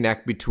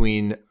disconnect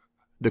between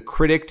the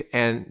critic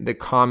and the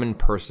common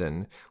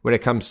person when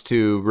it comes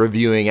to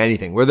reviewing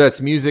anything, whether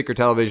it's music or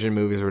television,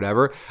 movies or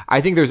whatever.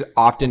 I think there's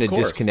often a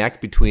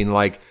disconnect between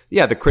like,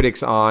 the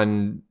critics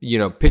on,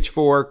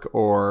 Pitchfork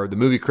or the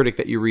movie critic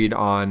that you read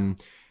on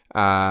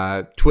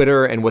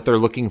Twitter and what they're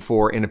looking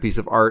for in a piece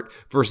of art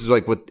versus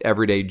like what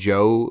everyday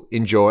Joe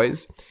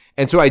enjoys.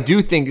 And so I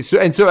do think so.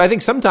 And so I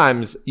think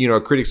sometimes, a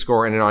critic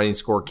score and an audience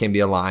score can be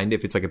aligned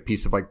if it's like a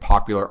piece of like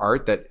popular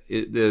art that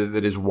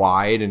is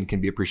wide and can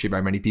be appreciated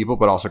by many people,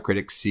 but also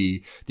critics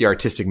see the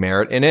artistic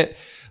merit in it.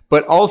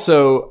 But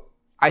also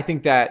I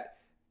think that,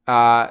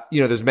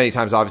 there's many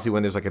times obviously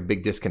when there's like a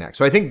big disconnect.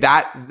 So I think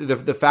that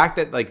the fact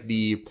that like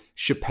the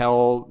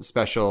Chappelle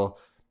special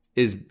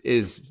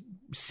is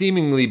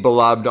seemingly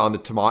beloved on the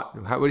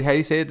how do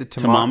you say it? The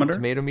Thermometer?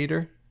 Tomato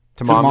meter?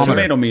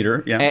 Tomato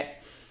meter, yeah.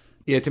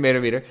 Tomato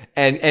meter.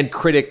 And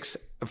critics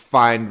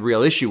find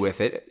real issue with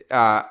it.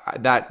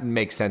 That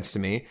makes sense to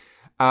me.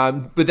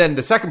 But then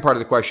the second part of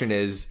the question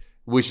is,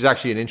 which is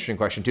actually an interesting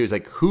question too, is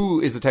like,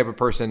 who is the type of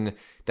person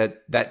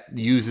that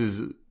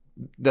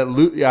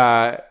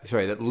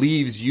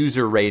leaves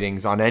user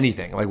ratings on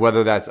anything? Like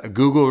whether that's a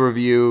Google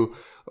review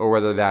or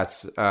whether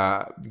that's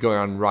going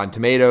on Rotten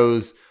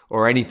Tomatoes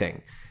or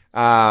anything.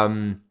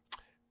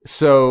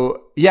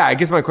 So yeah, I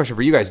guess my question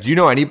for you guys, do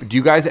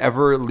you guys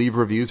ever leave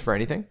reviews for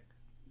anything?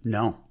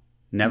 No,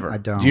 never. I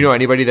don't. Do you know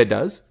anybody that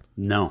does?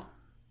 No.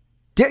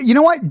 You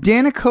know what?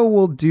 Danica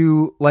will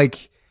do,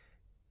 like,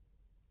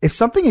 if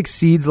something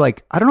exceeds,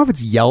 like, I don't know if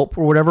it's Yelp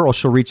or whatever, or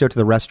she'll reach out to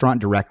the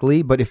restaurant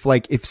directly. But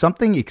if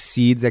something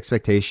exceeds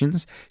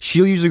expectations,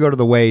 she'll usually go to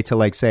the way to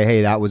like say,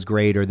 hey, that was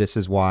great, or this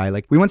is why.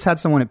 Like, we once had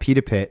someone at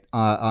Pita Pit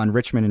on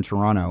Richmond in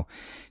Toronto.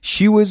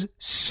 She was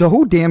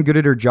so damn good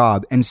at her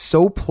job and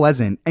so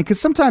pleasant. And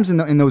because sometimes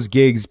in those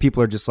gigs,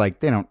 people are just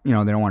like, they don't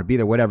want to be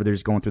there, whatever. They're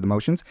just going through the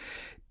motions.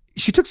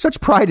 She took such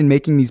pride in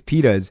making these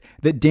pitas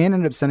that Dan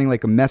ended up sending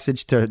like a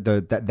message to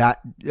that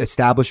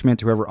establishment,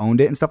 to whoever owned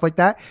it and stuff like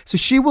that. So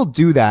she will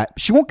do that.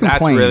 She won't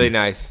complain. That's really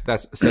nice.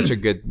 That's such a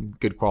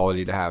good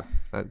quality to have.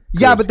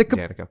 Yeah, but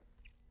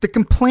the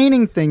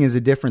complaining thing is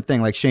a different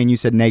thing. Like Shane, you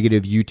said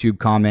negative YouTube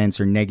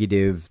comments or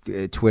negative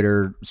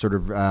Twitter sort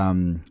of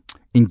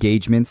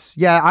engagements.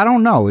 Yeah, I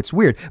don't know. It's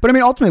weird. But I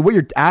mean, ultimately what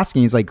you're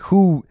asking is like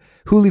who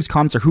leaves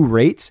comments or who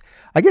rates.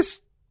 I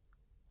guess,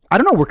 I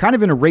don't know. We're kind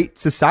of in a rate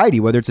society,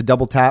 whether it's a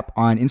double tap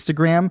on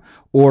Instagram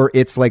or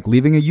it's like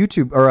leaving a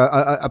YouTube or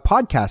a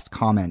podcast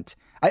comment.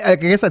 I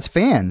guess that's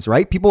fans,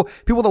 right? People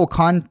that will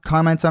comment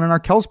on an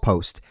Arkell's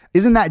post.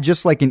 Isn't that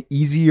just like an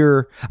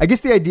easier? I guess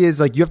the idea is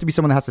like you have to be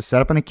someone that has to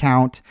set up an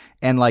account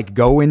and like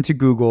go into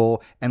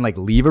Google and like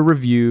leave a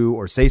review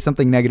or say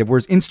something negative.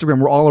 Whereas Instagram,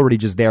 we're all already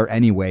just there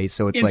anyway.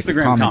 So it's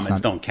Instagram like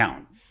comments don't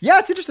count. Yeah,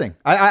 it's interesting.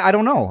 I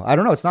don't know.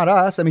 It's not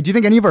us. I mean, do you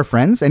think any of our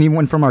friends,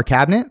 anyone from our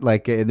cabinet,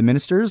 like the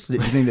ministers, do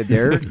you think that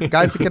they're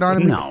guys that get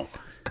on? No.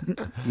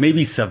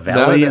 Maybe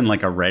Savelli and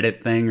like a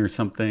Reddit thing or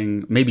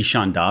something. Maybe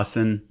Sean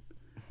Dawson.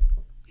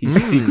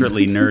 He's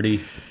secretly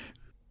nerdy.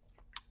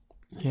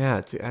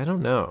 Yeah, I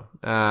don't know.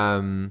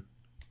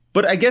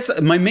 But I guess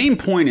my main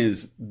point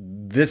is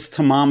this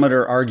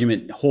thermometer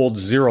argument holds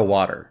zero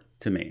water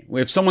to me.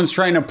 If someone's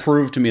trying to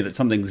prove to me that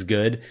something's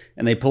good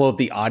and they pull out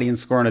the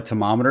audience score on a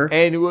thermometer.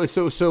 And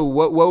so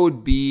what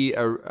would be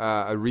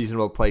a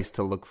reasonable place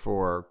to look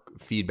for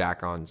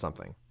feedback on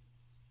something?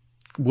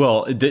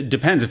 Well, it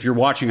depends. If you're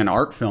watching an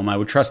art film, I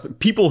would trust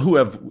people who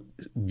have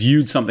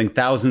viewed something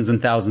thousands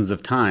and thousands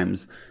of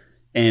times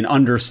and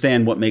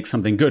understand what makes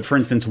something good. For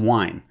instance,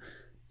 wine.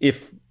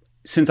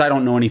 Since I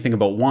don't know anything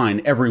about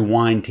wine, every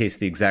wine tastes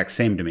the exact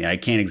same to me. I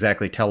can't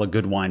exactly tell a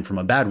good wine from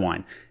a bad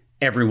wine.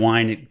 Every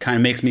wine, it kind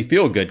of makes me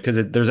feel good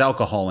because there's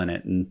alcohol in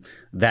it. And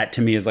that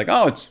to me is like,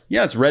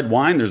 it's red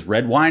wine. There's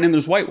red wine and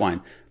there's white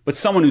wine. But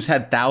someone who's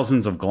had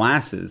thousands of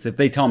glasses, if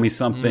they tell me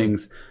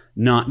something's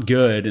not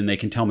good and they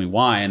can tell me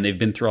why, and they've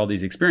been through all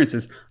these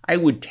experiences, I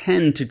would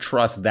tend to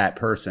trust that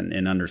person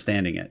in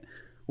understanding it.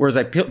 Whereas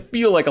I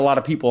feel like a lot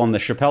of people on the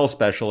Chappelle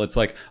special, it's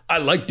like, I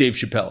like Dave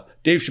Chappelle.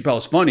 Dave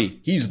Chappelle's funny.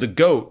 He's the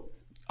GOAT.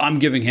 I'm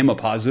giving him a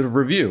positive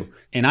review.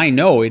 And I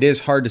know it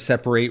is hard to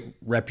separate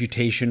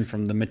reputation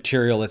from the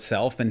material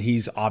itself, and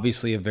he's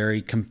obviously a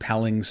very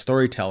compelling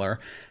storyteller.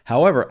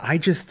 However, I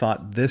just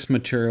thought this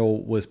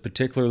material was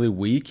particularly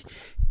weak.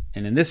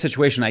 And in this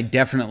situation, I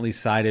definitely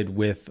sided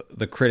with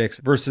the critics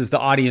versus the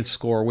audience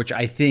score, which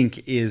I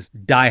think is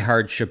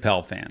diehard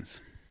Chappelle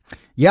fans.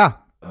 Yeah.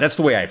 That's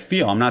the way I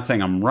feel. I'm not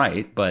saying I'm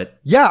right, but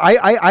yeah,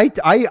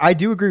 I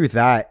do agree with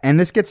that. And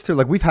this gets to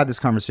like, we've had this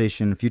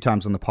conversation a few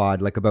times on the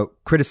pod, like about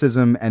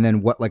criticism and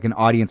then what like an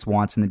audience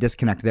wants and the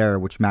disconnect there,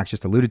 which Max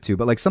just alluded to.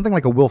 But like something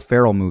like a Will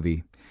Ferrell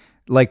movie,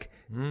 like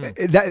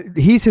that,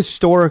 he's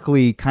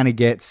historically kind of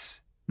gets,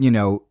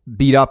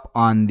 beat up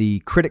on the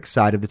critic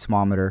side of the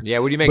thermometer. Yeah,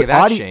 what do you make of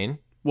that, Shane?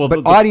 Well,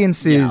 but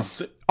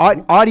audiences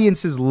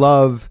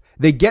love.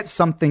 They get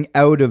something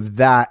out of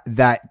that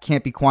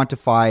can't be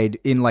quantified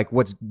in like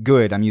what's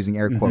good. I'm using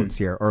air quotes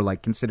here, or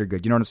like considered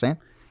good. You know what I'm saying?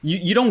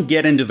 You don't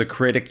get into the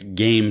critic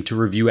game to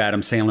review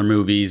Adam Sandler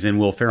movies and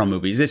Will Ferrell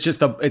movies. It's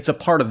a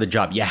part of the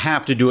job. You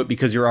have to do it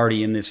because you're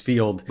already in this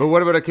field. But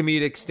what about a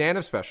comedic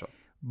stand-up special?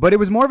 But it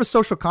was more of a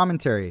social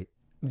commentary.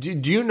 Do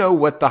you know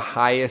what the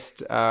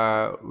highest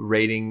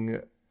rating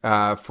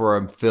for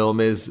a film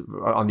is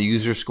on the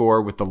user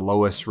score with the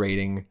lowest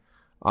rating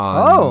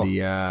on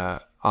the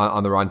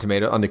Rotten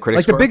Tomato on the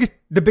critic score?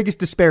 The biggest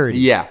disparity.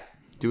 Yeah.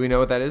 Do we know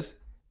what that is?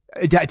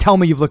 Tell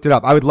me you've looked it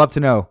up. I would love to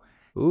know.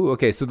 Ooh,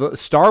 okay. So the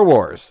Star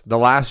Wars, The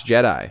Last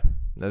Jedi.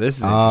 Now this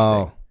is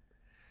interesting.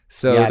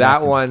 So Yeah,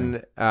 that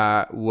one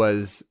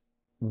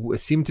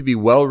seemed to be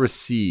well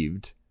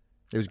received.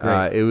 It was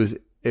great.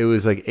 It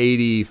was like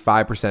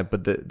 85%,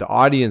 but the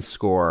audience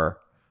score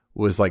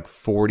was like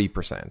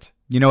 40%.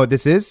 You know what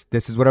this is?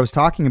 This is what I was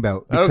talking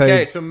about.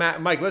 Okay, so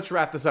Mike, let's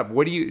wrap this up.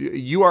 What do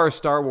you are a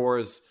Star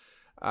Wars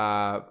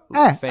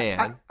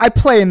fan. I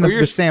play in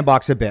the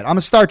sandbox a bit. I'm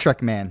a Star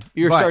Trek man.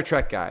 You're a Star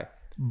Trek guy.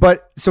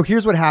 But so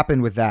here's what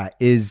happened with that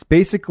is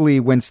basically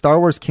when Star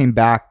Wars came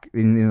back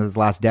in this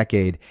last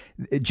decade,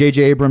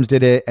 J.J. Abrams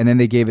did it, and then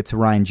they gave it to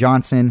Rian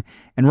Johnson.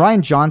 And Rian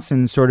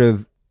Johnson sort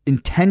of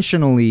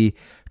intentionally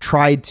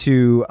tried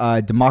to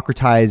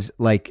democratize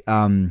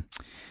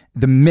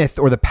the myth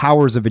or the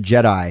powers of a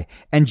Jedi.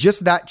 And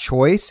just that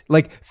choice,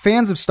 like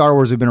fans of Star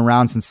Wars who've been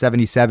around since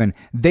 77,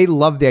 they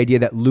love the idea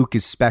that Luke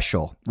is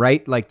special,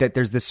 right? Like that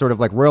there's this sort of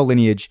like royal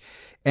lineage.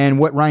 And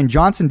what Rian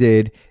Johnson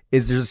did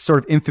is there's a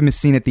sort of infamous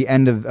scene at the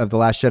end of The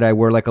Last Jedi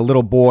where like a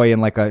little boy in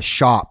like a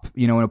shop,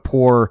 in a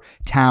poor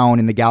town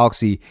in the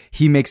galaxy,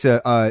 he makes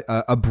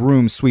a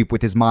broom sweep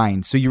with his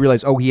mind. So you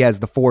realize, he has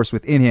the Force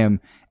within him.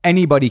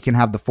 Anybody can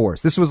have the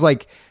Force. This was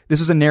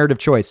a narrative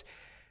choice.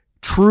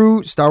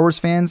 True Star Wars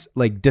fans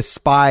like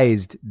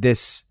despised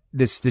this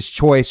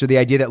choice or the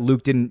idea that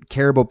Luke didn't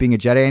care about being a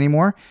Jedi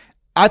anymore.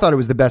 I thought it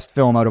was the best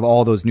film out of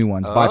all those new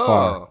ones by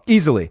far.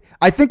 Easily.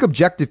 I think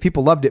objective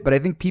people loved it, but I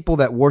think people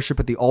that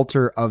worship at the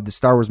altar of the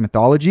Star Wars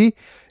mythology,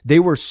 they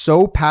were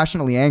so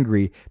passionately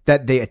angry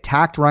that they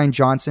attacked Rian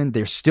Johnson.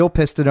 They're still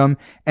pissed at him,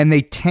 and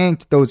they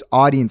tanked those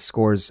audience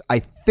scores, I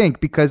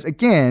think, because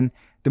again,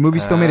 the movie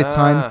still made a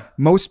ton.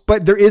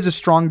 But there is a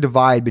strong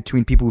divide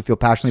between people who feel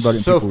passionately about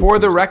it. So for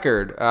the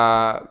record,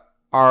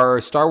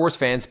 are Star Wars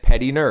fans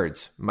petty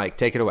nerds? Mike,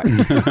 take it away.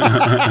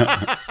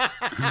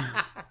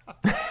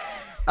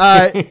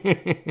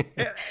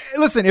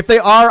 Listen, if they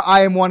are,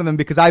 I am one of them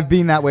because I've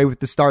been that way with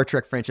the Star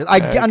Trek franchise. I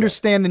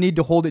understand the need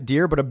to hold it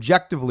dear, but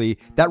objectively,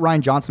 that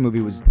Rian Johnson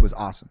movie was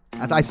awesome.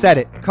 As I said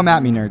it, come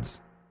at me,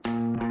 nerds.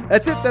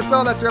 That's it. That's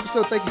all. That's our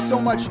episode. Thank you so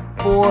much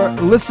for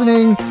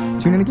listening.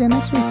 Tune in again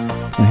next week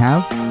and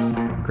have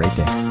a great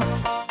day.